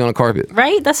drinking Henny on a carpet.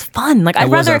 Right? That's fun. Like That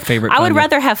was our favorite I would Kanye.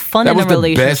 rather have fun That in was a the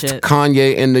relationship. best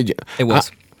Kanye in the... It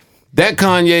was. That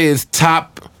Kanye is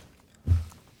top.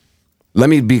 Let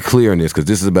me be clear on this because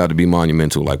this is about to be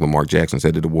monumental. Like when Mark Jackson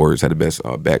said that the Warriors had the best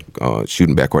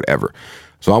shooting backcourt ever.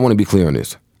 So I want to be clear on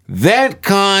this. that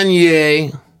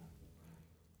Kanye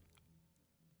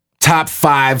top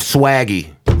 5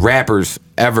 swaggy rappers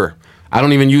ever. I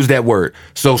don't even use that word.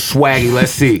 So swaggy,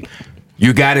 let's see.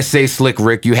 You got to say Slick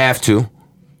Rick. You have to.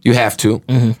 You have to.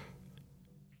 Mm-hmm.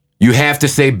 You have to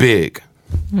say Big.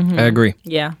 Mm-hmm. I agree.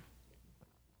 Yeah.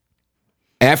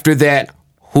 After that,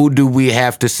 who do we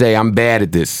have to say? I'm bad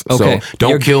at this. Okay. So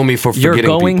don't kill me for forgetting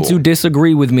people. You're going to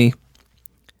disagree with me,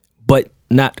 but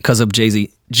not because of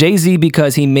Jay-Z. Jay-Z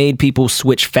because he made people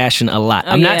switch fashion a lot.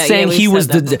 I'm not saying he was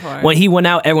when he went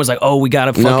out, everyone's like, oh, we got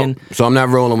to fucking. No, so I'm not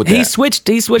rolling with that. He switched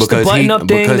the button-up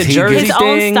thing, the jersey thing. His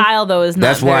own style, though, is not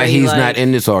That's why he's not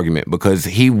in this argument, because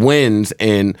he wins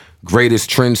in greatest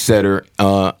trendsetter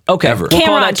ever.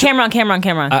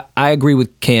 Cameron. I agree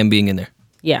with Cam being in there.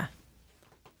 Yeah.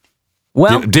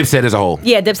 Well, Dipset as a whole.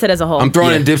 Yeah, Dipset as a whole. I'm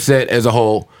throwing in Dipset as a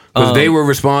whole because they were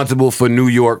responsible for New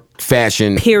York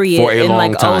fashion for a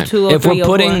long time. 02, if we're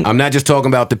putting, I'm not just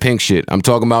talking about the pink shit. I'm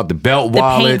talking about the belt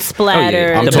wallets, paint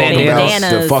splatter, I'm the talking bandanas,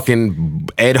 about the fucking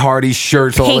Ed Hardy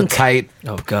shirts, pink. all the tight.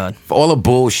 Oh God, all the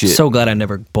bullshit. So glad I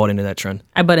never bought into that trend.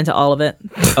 I bought into all of it.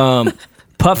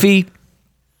 Puffy.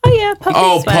 Oh yeah, Puffy.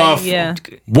 Oh, Puff. Yeah,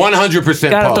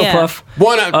 100% Puff.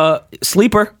 Puff.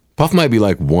 Sleeper. Puff might be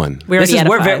like 1. We're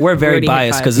very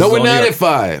biased because no, we're not at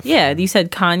 5. Yeah, you said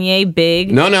Kanye,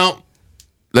 Big. No.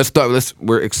 Let's start.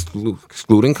 We're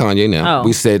excluding Kanye now.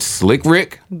 We said Slick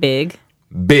Rick, Big.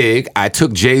 I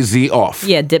took Jay-Z off.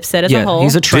 Yeah, Dipset as a whole.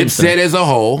 He's a trendsetter. Dipset as a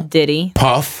whole. Diddy.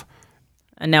 Puff.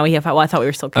 And now we have. Well, I thought we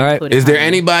were still including. Right. Is there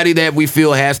anybody that we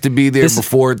feel has to be there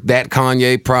before that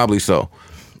Kanye? Probably so.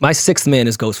 My 6th man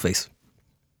is Ghostface.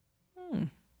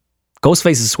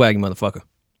 Ghostface is a swaggy motherfucker.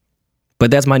 But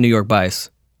that's my New York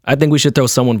bias. I think we should throw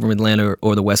someone from Atlanta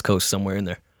or the West Coast somewhere in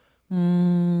there.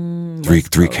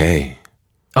 3K.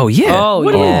 Oh, yeah.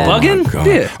 What are we bugging?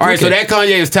 Yeah. All right, so that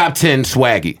Kanye is top 10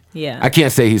 swaggy. Yeah. I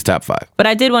can't say he's top 5. But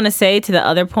I did want to say to the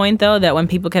other point, though, that when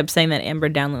people kept saying that Amber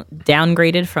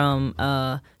downgraded from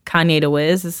Kanye to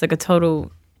Wiz, it's like a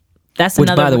total... That's Which,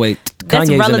 another. By the way, Kanye's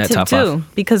in that top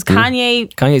 5 because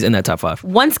Kanye's in that top 5.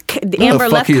 Once Amber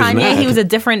left Kanye, he was a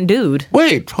different dude.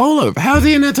 Wait, hold up. How's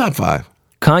he in that top 5?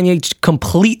 Kanye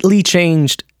completely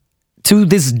changed to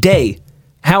this day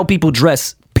how people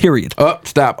dress. Period.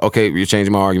 Stop. Okay, you're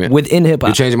changing my argument. Within hip hop,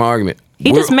 you're changing my argument.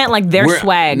 He just meant like their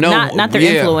swag, not their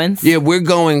influence. Yeah, we're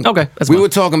going. Okay, we were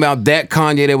talking about that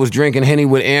Kanye that was drinking Henny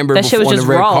with Amber that on the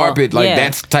red carpet. Like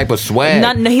that's type of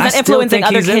swag. He's not influencing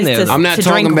other kids I'm not to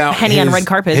talking drink about Henny on red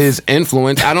carpets. His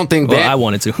influence. I don't think that. I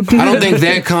wanted to. I don't think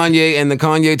that Kanye and the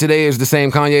Kanye today is the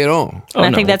same Kanye at all. And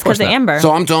I think that's because of Amber.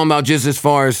 So I'm talking about just as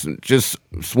far as just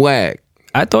swag.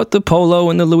 I thought the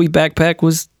polo and the Louis backpack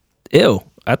was ill.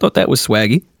 I thought that was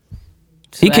swaggy.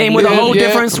 He came with a whole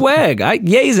different swag.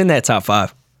 Ye's in that top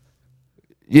 5.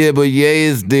 Yeah, but Ye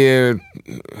is there.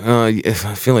 I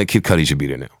feel like Kid Cudi should be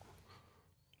there now.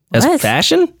 As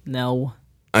fashion? No.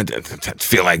 I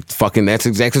feel like fucking that's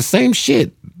exactly the same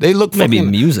shit. They look maybe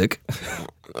music.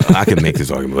 I could make this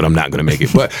argument, but I'm not gonna make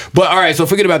it. But all right, so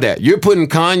forget about that. You're putting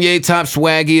Kanye top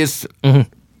swaggiest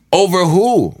over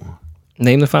who?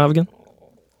 Name the 5 again.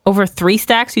 Over 3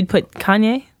 stacks, you'd put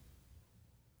Kanye.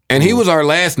 And he was our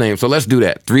last name, so let's do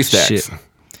that. 3 stacks. Shit.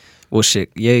 Well,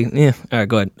 shit. Yeah. All right,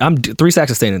 go ahead. 3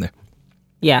 stacks are staying in there.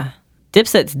 Yeah.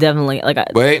 Dipset's definitely like a...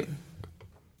 Wait.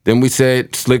 Then we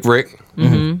said Slick Rick.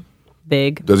 Mm-hmm.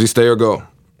 Big. Does he stay or go?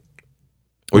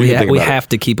 We have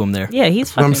to keep him there. Yeah,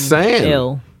 he's fucking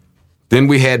ill. Then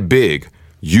we had Big.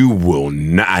 You will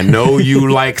not. I know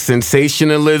you like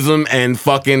sensationalism and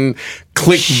fucking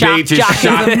clickbait and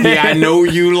shock. Yeah, I know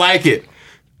you like it.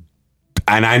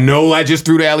 And I know I just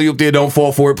threw the alley-oop there. Don't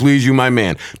fall for it, please, you my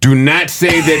man. Do not say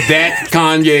that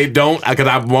Kanye don't, because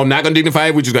I'm not going to dignify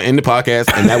it. We're just going to end the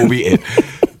podcast, and that will be it.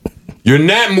 You're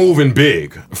not moving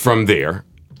Big from there.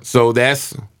 So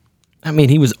that's... I mean,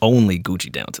 he was only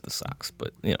Gucci down to the socks,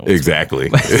 but, you know. Exactly.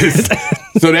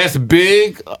 So that's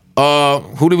Big.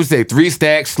 Who did we say? 3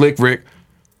 stacks, Slick Rick.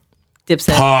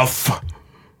 Dipset. Puff.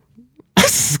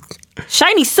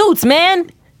 Shiny suits,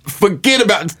 man. Forget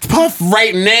about Puff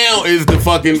right now is the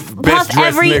fucking best dressed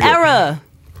every nigga. Era.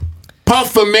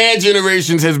 Puff for mad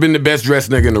generations has been the best dressed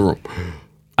nigga in the room.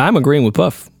 I'm agreeing with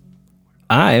Puff.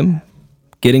 I'm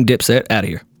getting Dipset out of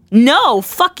here. No,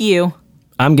 fuck you.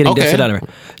 I'm getting Dipset out of here.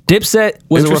 Dipset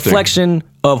was a reflection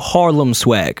of Harlem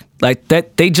swag. Like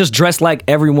that, they just dressed like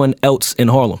everyone else in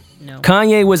Harlem. No.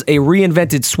 Kanye was a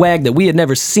reinvented swag that we had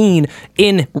never seen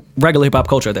in regular hip hop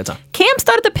culture at that time. Cam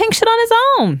started the pink shit on his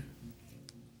own.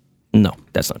 No,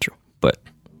 that's not true. But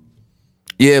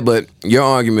yeah, but your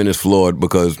argument is flawed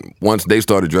because once they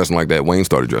started dressing like that, Wayne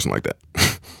started dressing like that.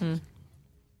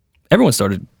 Everyone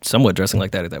started somewhat dressing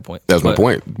like that at that point. That's my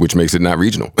point, which makes it not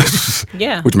regional.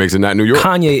 Yeah. Which makes it not New York.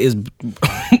 Kanye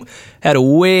had a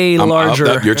way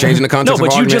larger... You're changing the context No,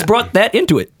 but you just brought that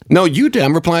into it. No, you did.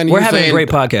 I'm replying to you. We're having a great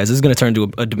podcast. This is going to turn into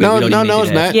a debate. No,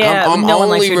 it's not. Yeah, no one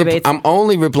likes your debates. I'm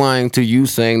only replying to you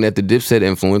saying that the Dipset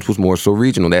influence was more so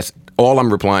regional. That's all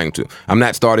I'm replying to. I'm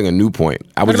not starting a new point.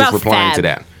 I was just replying to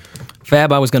that.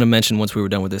 Fab, I was going to mention once we were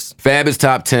done with this. Fab is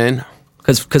top 10.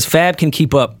 Because Fab can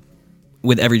keep up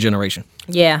with every generation.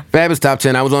 Yeah. Fab is top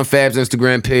 10. I was on Fab's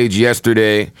Instagram page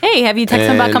yesterday. Hey, have you texted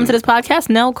him about coming to this podcast?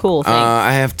 No? Cool. Thanks.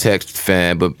 I have texted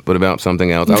Fab, but about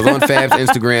something else. I was on Fab's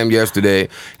Instagram yesterday,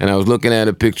 and I was looking at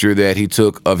a picture that he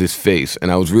took of his face,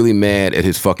 and I was really mad at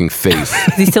his fucking face.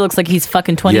 He still looks like he's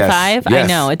fucking 25? Yes. I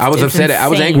know. I was upset. I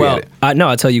was angry at it. No,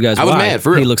 I'll tell you guys why. I was mad,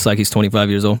 for real. He looks like he's 25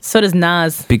 years old. So does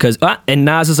Nas. And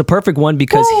Nas is a perfect one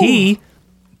because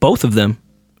both of them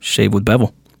shave with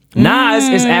bevel. Nas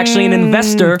is actually an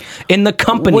investor in the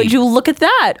company. Would you look at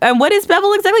that? And what is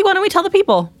bevel exactly? Why don't we tell the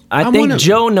people? I think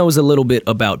Joe knows a little bit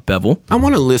about bevel. I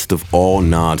want a list of all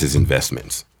Nas's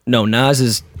investments. No, Nas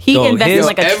is... He invests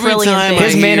like $1 trillion. Every time I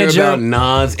hear about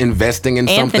Nas investing in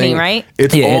something, right?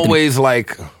 It's always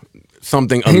like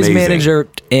something amazing. His manager,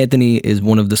 Anthony, is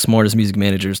one of the smartest music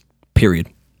managers, period.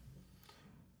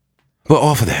 But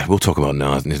off of that, we'll talk about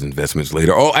Nas and his investments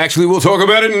later. Oh, actually, we'll talk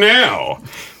about it now.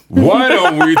 Why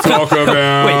don't we talk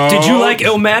about... Wait, did you like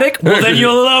Illmatic? Well, then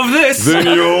you'll love this. Then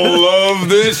you'll love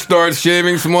this. Start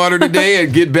shaving smarter today at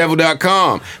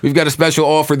getbevel.com. We've got a special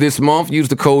offer this month. Use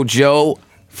the code Joe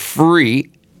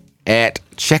free at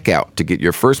checkout to get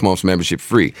your first month's membership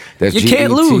free. That's you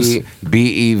can't lose.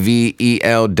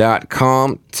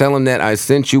 GetBevel.com. Tell them that I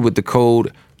sent you with the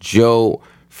code Joe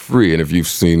free. And if you've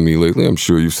seen me lately, I'm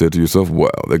sure you've said to yourself,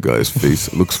 wow, that guy's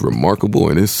face looks remarkable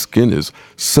and his skin is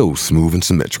so smooth and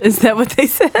symmetrical. Is that what they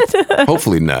said?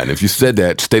 Hopefully not. And if you said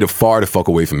that, stay the far fuck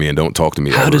away from me and don't talk to me.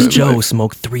 How does Joe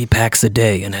smoke 3 packs a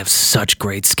day and have such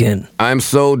great skin? I'm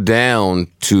so down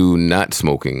to not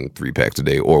smoking 3 packs a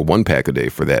day or 1 pack a day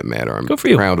for that matter. I'm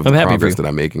proud of the progress that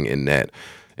I'm making in that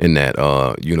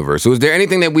universe. So is there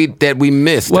anything that we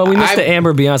missed? Well, we missed the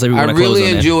Amber Beyonce. I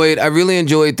really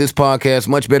enjoyed this podcast.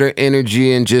 Much better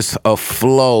energy and just a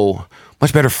flow.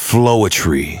 Much better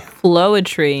flowetry.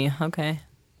 Flowetry. Okay.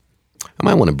 I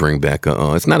might want to bring back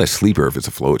it's not a sleeper if it's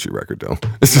a flowetry record though.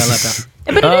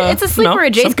 But it's a sleeper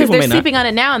adjacent because they're sleeping on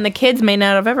it now and the kids may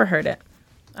not have ever heard it.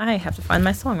 I have to find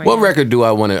my song right now. What record do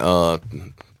I want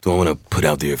to put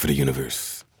out there for the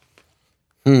universe?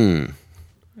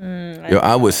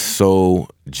 I was so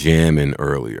jamming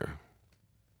earlier.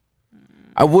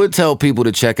 I would tell people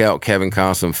to check out Kevin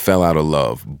Costner Fell Out of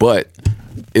Love, but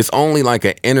it's only like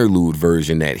an interlude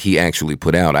version that he actually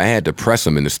put out. I had to press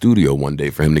him in the studio one day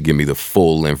for him to give me the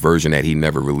full-length version that he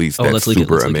never released. That's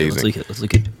super amazing. Let's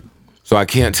leak it. So I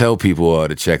can't tell people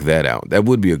to check that out. That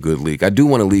would be a good leak. I do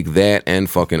want to leak that and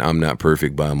fucking I'm Not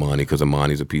Perfect by Imani because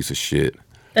Imani's a piece of shit.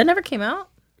 That never came out?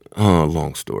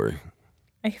 Long story.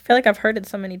 I feel like I've heard it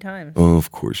so many times. Oh,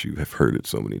 of course you have heard it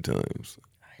so many times.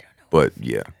 I don't know. But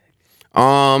yeah.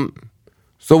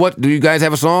 So what, do you guys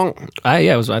have a song? I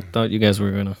thought you guys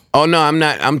were gonna. Oh no, I'm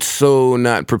not. I'm so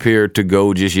not prepared to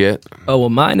go just yet. Oh well,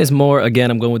 mine is more.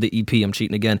 Again, I'm going with the EP. I'm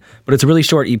cheating again, but it's a really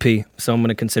short EP, so I'm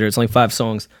gonna consider it's only 5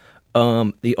 songs.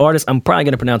 The artist, I'm probably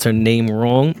gonna pronounce her name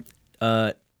wrong.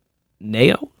 Nao,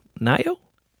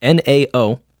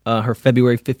 N-A-O. Her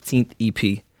February 15th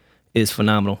EP is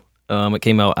phenomenal. It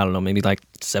came out, I don't know, maybe like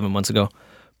 7 months ago.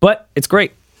 But it's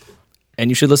great. And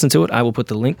you should listen to it. I will put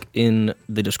the link in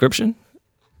the description.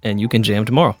 And you can jam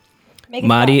tomorrow.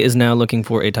 Madi is now looking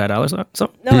for a Ty Dolla song.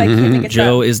 No, I can't make it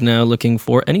Joe is now looking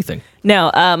for anything.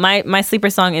 No, my sleeper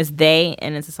song is They,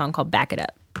 and it's a song called Back It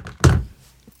Up.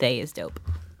 They is dope.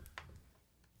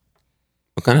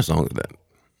 What kind of song is that?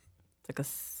 It's like a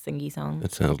singy song.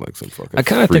 It sounds like some fucking I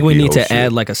kind of think we need to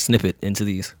add like a snippet into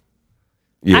these.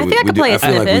 Yeah, I think I could play a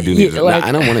snippet. I feel like we do need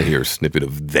I don't want to hear a snippet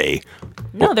of They.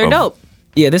 No, they're dope.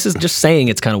 Yeah, this is just saying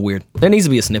it's kind of weird. There needs to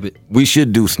be a snippet. We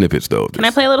should do snippets, though. Can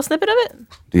I play a little snippet of it?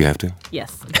 Do you have to?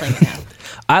 Yes, I'm playing it now.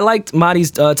 I liked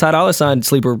Madi's Ty Dolla Sign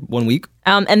sleeper one week.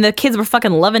 And the kids were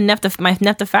fucking loving my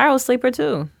Nefta Farrow sleeper,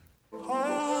 too.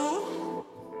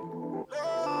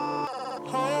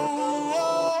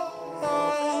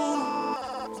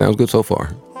 Sounds good so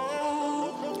far.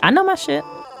 I know my shit.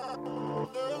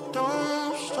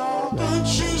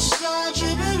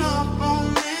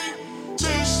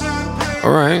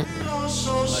 All right.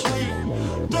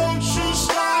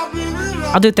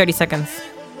 I'll do 30 seconds.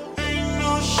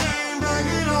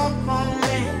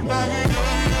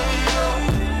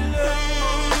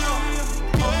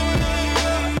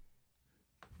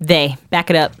 They,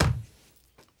 back it up.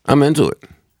 I'm into it.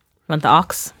 Want the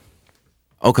aux?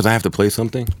 Oh, because I have to play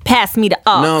something? Pass me the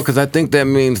aux. No, because I think that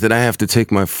means that I have to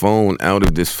take my phone out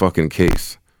of this fucking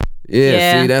case.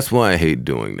 Yeah, see, that's why I hate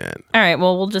doing that. All right,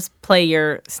 well, we'll just play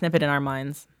your snippet in our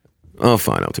minds. Oh,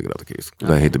 fine, I'll take it out the case. Because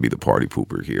I hate to be the party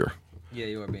pooper here. Yeah,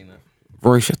 you are being that.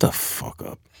 Rory, shut the fuck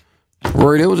up.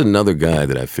 Rory, there was another guy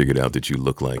that I figured out that you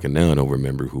look like, and now I don't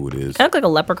remember who it is. I look like a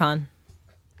leprechaun.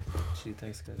 He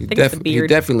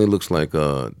definitely looks like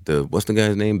what's the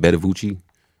guy's name? Bedavucci?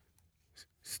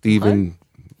 Stephen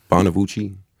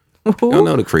Bonavucci? I don't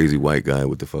know, the crazy white guy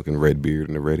with the fucking red beard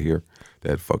and the red hair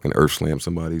that fucking earth slammed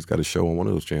somebody. He's got a show on one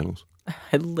of those channels.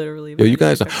 I literally. Yeah, you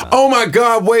guys. Oh my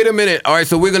God! Wait a minute. All right,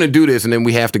 so we're gonna do this, and then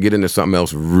we have to get into something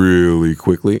else really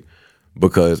quickly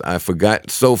because I forgot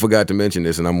to mention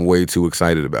this, and I'm way too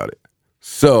excited about it.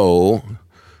 So,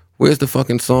 where's the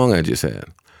fucking song I just had?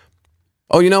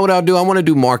 Oh, you know what I'll do? I want to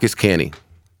do Marcus Canny.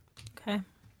 Okay.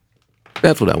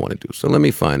 That's what I want to do. So let me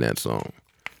find that song.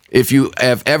 If you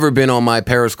have ever been on my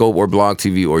Periscope or Blog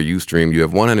TV or Ustream, you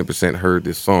have 100% heard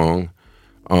this song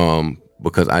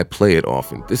because I play it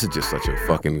often. This is just such a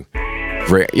fucking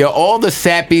great... Yo, all the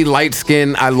sappy,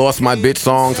 light-skinned, I Lost My Bitch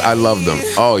songs, I love them.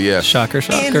 Oh, yeah. Shocker.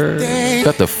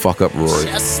 Shut the fuck up, Rory.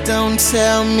 Just don't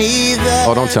tell me that.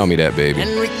 Oh, don't tell me that, baby.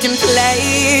 And we can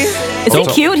play. Is he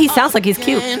cute? He sounds like he's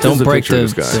cute. Don't break the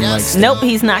guy. Nope,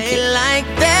 he's not cute. Like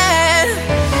that.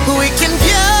 We can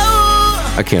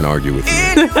go. I can't argue with you.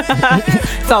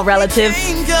 It's all relative.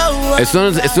 As soon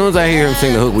as I hear him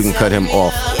sing the hook, we can cut him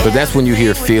off. But that's when you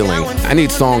hear feeling. I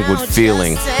need songs with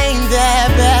feeling.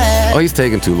 Oh, he's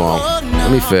taking too long. Let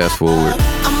me fast forward.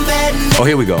 Oh,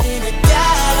 here we go.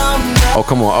 Oh,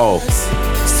 come on. Oh.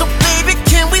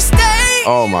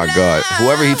 Oh my God.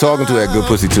 Whoever he talking to had good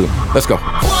pussy too. Let's go.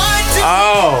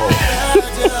 Oh.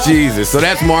 Jesus. So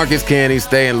that's Marcus Canny,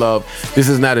 Stay in Love. This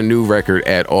is not a new record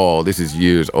at all. This is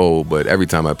years old, but every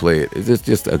time I play it, it's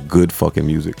just a good fucking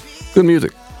music. Good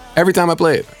music. Every time I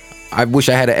play it. I wish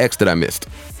I had an ex that I missed.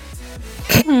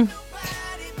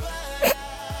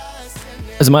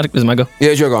 Is it my go? Yeah,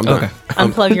 it's your go. I'm done. Okay.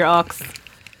 Unplug your aux.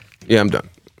 Yeah, I'm done.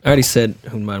 I already said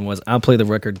who mine was. I'll play the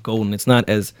record Golden. It's not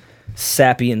as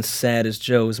sappy and sad as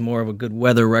Joe's. More of a good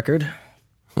weather record.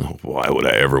 Oh, why would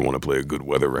I ever want to play a good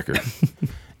weather record?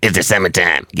 It's the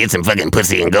summertime. Get some fucking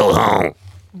pussy and go home.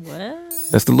 What?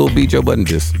 That's the little Beat Joe Budden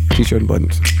disc. T-shirt and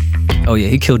buttons. Oh yeah,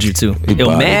 he killed you too.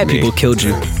 Yo, mad me. people killed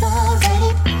you.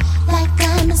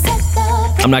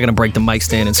 I'm not gonna break the mic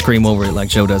stand and scream over it like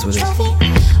Joe does with it.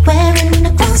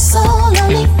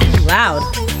 Loud.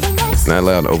 It's not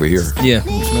loud over here. Yeah,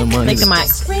 it's not mine. Make the mic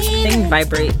thing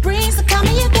vibrate.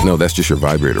 No, that's just your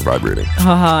vibrator vibrating.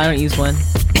 I don't use one.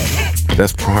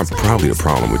 That's probably the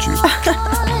problem with you.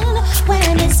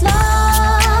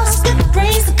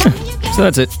 So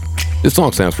that's it. This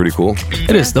song sounds pretty cool.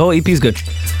 It is. The whole EP is good.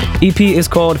 EP is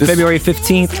called February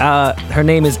 15th. Her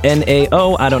name is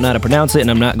Nao. I don't know how to pronounce it, and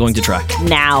I'm not going to try.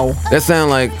 Now. That sound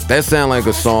like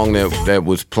a song that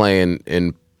was playing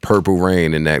in Purple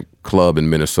Rain in that club in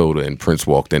Minnesota, and Prince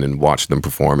walked in and watched them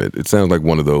perform it. It sounds like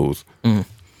one of those. Mm.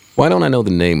 Why don't I know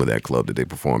the name of that club that they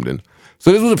performed in?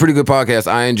 So this was a pretty good podcast.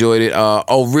 I enjoyed it.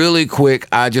 Really quick,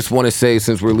 I just want to say,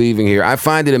 since we're leaving here, I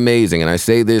find it amazing, and I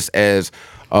say this as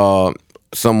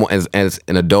someone as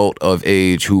an adult of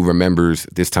age who remembers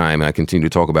this time, and I continue to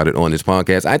talk about it on this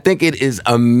podcast. I think it is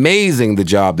amazing the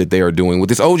job that they are doing with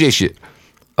this OJ shit.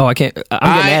 Oh, I can't.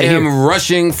 I am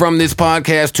rushing from this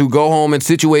podcast to go home and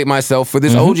situate myself for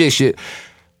this OJ shit.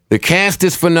 The cast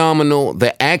is phenomenal.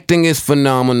 The acting is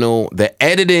phenomenal. The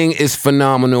editing is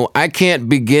phenomenal. I can't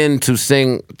begin to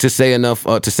say enough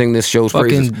to sing this show's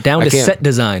praises. Fucking down to set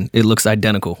design, it looks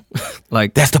identical.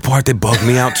 Like that's the part that bugged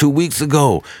me out 2 weeks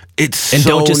ago. It's and so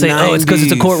don't just say, 90s. oh, it's because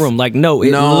it's a courtroom. Like, no,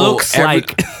 it looks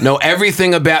like no.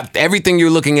 Everything you're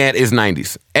looking at is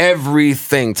 90s.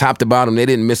 Everything, top to bottom, they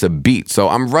didn't miss a beat. So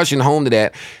I'm rushing home to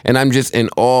that, and I'm just in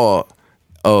awe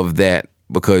of that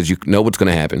because you know what's going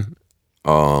to happen.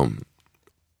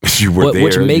 You were there,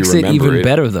 which makes it even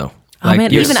better though. Like,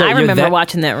 man, I remember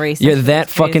watching that race. You're that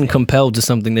fucking compelled to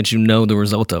something that you know the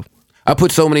result of. I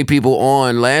put so many people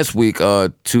on last week.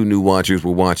 2 new watchers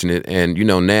were watching it, and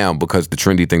now because the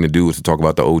trendy thing to do is to talk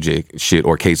about the OJ shit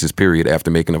or cases period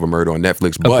after Making of a Murder on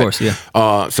Netflix. But, of course, yeah.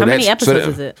 So how many episodes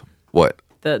is it? What?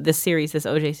 This series, this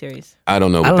OJ series. I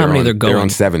don't know. I don't know how many they're going. They're on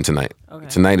 7 tonight. Okay.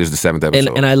 Tonight is the 7th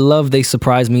episode. And I love they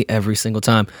surprise me every single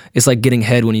time. It's like getting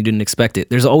head when you didn't expect it.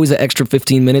 There's always an extra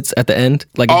 15 minutes at the end.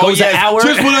 Like it goes an hour.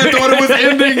 Just when I thought it was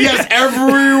ending. Yes,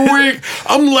 every week.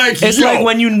 I'm like, it's like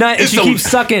when you nut and you keep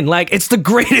sucking. Like it's the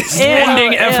greatest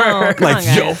ending ever. Like,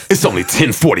 it's only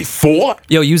 10:44.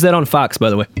 Yo, use that on Fox, by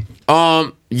the way.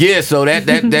 Yeah, so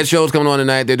that show's coming on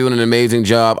tonight. They're doing an amazing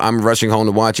job. I'm rushing home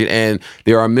to watch it, and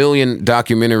there are a million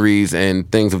documentaries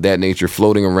and things of that nature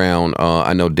floating around.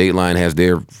 I know Dateline has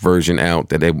their version out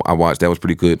that I watched. That was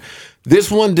pretty good.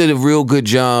 This one did a real good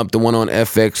job. The one on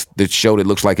FX, the show that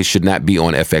looks like it should not be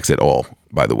on FX at all,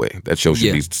 by the way. That show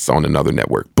should be on another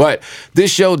network. But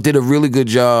this show did a really good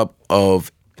job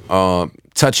of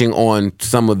touching on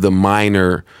some of the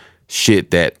minor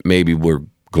shit that maybe were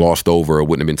glossed over or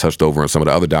wouldn't have been touched over on some of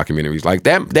the other documentaries. Like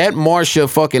that Marsha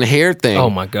fucking hair thing. Oh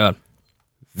my God.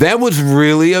 That was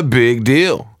really a big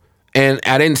deal. And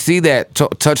I didn't see that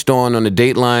touched on the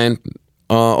Dateline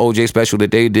OJ special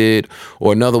that they did,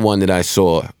 or another one that I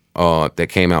saw that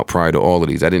came out prior to all of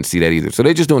these. I didn't see that either. So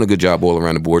they're just doing a good job all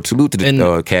around the board. Salute to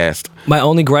the cast. My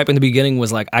only gripe in the beginning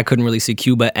was like I couldn't really see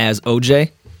Cuba as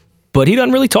OJ, but he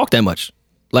doesn't really talk that much.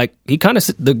 Like he kind of,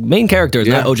 the main character is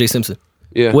not OJ Simpson.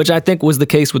 Yeah. Which I think was the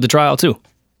case with the trial too.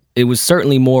 It was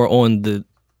certainly more on the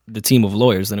team of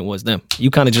lawyers than it was them.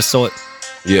 You kind of just saw it.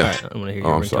 Yeah. Right, I'm gonna hear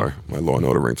your I'm sorry. My Law and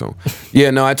Order ringtone.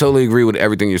 Yeah, no, I totally agree with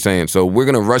everything you're saying. So we're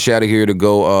gonna rush out of here to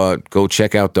go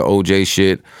check out the OJ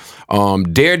shit.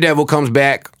 Daredevil comes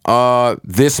back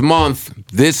this month.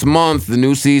 This month, the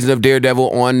new season of Daredevil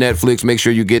on Netflix. Make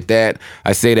sure you get that.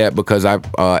 I say that because I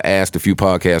asked a few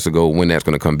podcasts ago when that's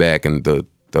gonna come back, and the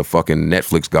fucking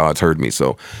Netflix gods heard me.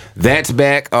 So that's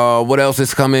back. What else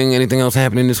is coming? Anything else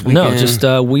happening this weekend? No, just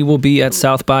we will be at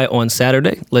South by on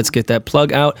Saturday. Let's get that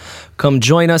plug out. Come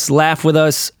join us, laugh with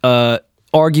us,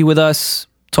 argue with us,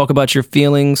 talk about your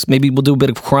feelings. Maybe we'll do a bit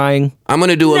of crying. I'm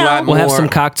going to do a lot more. We'll have some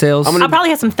cocktails. I'll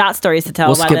probably have some thought stories to tell.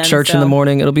 We'll skip church in the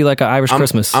morning. It'll be like an Irish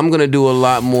Christmas. I'm going to do a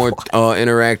lot more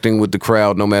interacting with the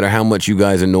crowd, no matter how much you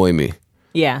guys annoy me.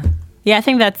 Yeah. Yeah, I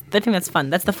think that's fun.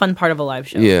 That's the fun part of a live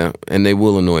show. Yeah, and they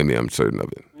will annoy me. I'm certain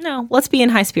of it. No, let's be in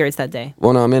high spirits that day.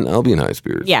 Well, no, I'll be in high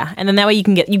spirits. Yeah, and then that way you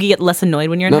can get less annoyed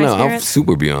when you're in high spirits. No, I'll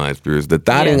super be in high spirits. The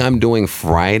thotting I'm doing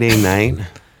Friday night.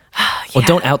 Well,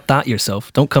 don't out-thought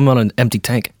yourself. Don't come on an empty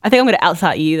tank. I think I'm going to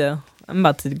out-thought you, though. I'm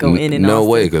about to go in and No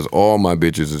way, because all my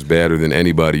bitches is badder than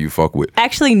anybody you fuck with.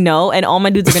 Actually, no, and all my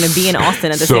dudes are going to be in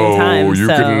Austin at the same time. So you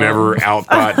can never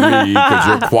out-thought me because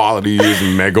your quality is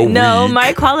mega weak. No,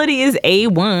 my quality is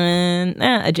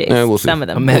A1. We'll see. Some of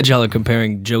them. I'm mad y'all are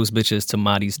comparing Joe's bitches to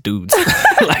Marty's dudes.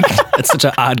 Like, that's such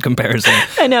an odd comparison.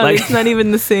 I know, it's not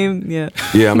even the same. Yeah.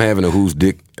 Yeah, I'm having a whose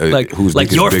dick. Whose like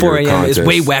dick your is 4 a.m. contest. is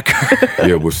way whacker.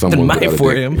 Yeah, with someone than my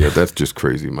 4 a.m. Yeah, that's just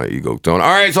crazy. My ego tone. All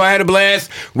right, so I had a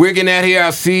blast. We're getting out here.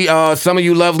 I'll see some of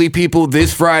you lovely people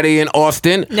this Friday in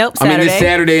Austin. Nope, Saturday. This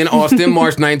Saturday in Austin,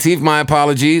 March 19th. My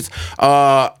apologies.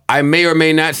 I may or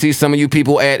may not see some of you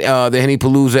people at the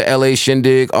Hennypalooza LA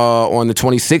Shindig on the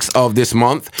 26th of this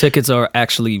month. Tickets are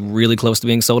actually really close to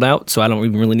being sold out, so I don't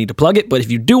even really need to plug it. But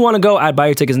if you do want to go, I'd buy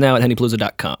your tickets now at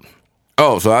hennypalooza.com.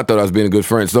 Oh, so I thought I was being a good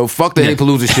friend. So fuck the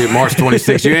Hennypalooza shit, March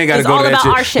 26th. You ain't got to go to that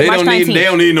shit. Our shit. They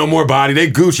don't need no more body. They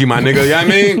Gucci, my nigga. You know what I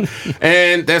mean?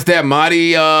 And that's that, Marty.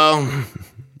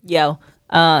 Yo,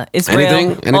 it's anything?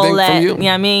 real. Anything Olette, from you? You know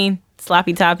what I mean?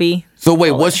 Sloppy toppy. So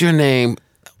wait, what's your name?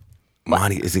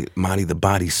 Marty, is it Marty the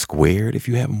Body Squared if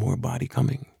you have more body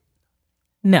coming?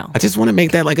 No. I just want to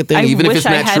make that like a thing, even if it's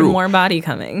not true. I wish I had more body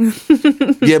coming.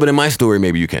 Yeah, but in my story,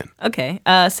 maybe you can. Okay.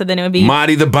 So then it would be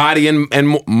Marty the Body and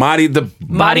Marty the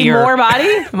Marty more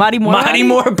body? Marty more body? Marty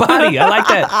more body. I like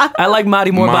that. I like Marty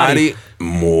more body.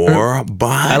 Marty more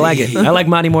body. I like it. I like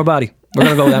Marty more body. We're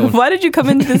going to go with that one. Why did you come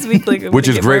in this week like which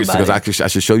is great, because I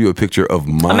should show you a picture of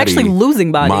Marty. I'm actually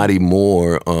losing body. Marty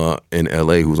Moore in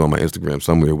LA, who's on my Instagram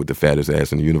somewhere with the fattest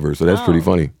ass in the universe. So that's pretty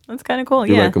funny. That's kind of cool.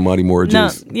 You're yeah. like a Marty Moore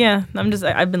adjacent. No, yeah.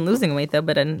 I've been losing weight though,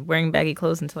 but I'm wearing baggy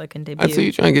clothes until I can debut. I see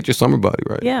you trying to get your summer body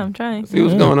right. Yeah, I'm trying. See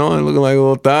what's going on? Looking like a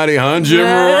little thotty, huh, Jim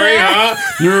Roy, huh?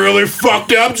 You really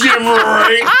fucked up, Jim Roy.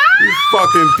 You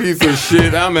fucking piece of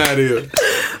shit. I'm out of here.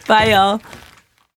 Bye, y'all.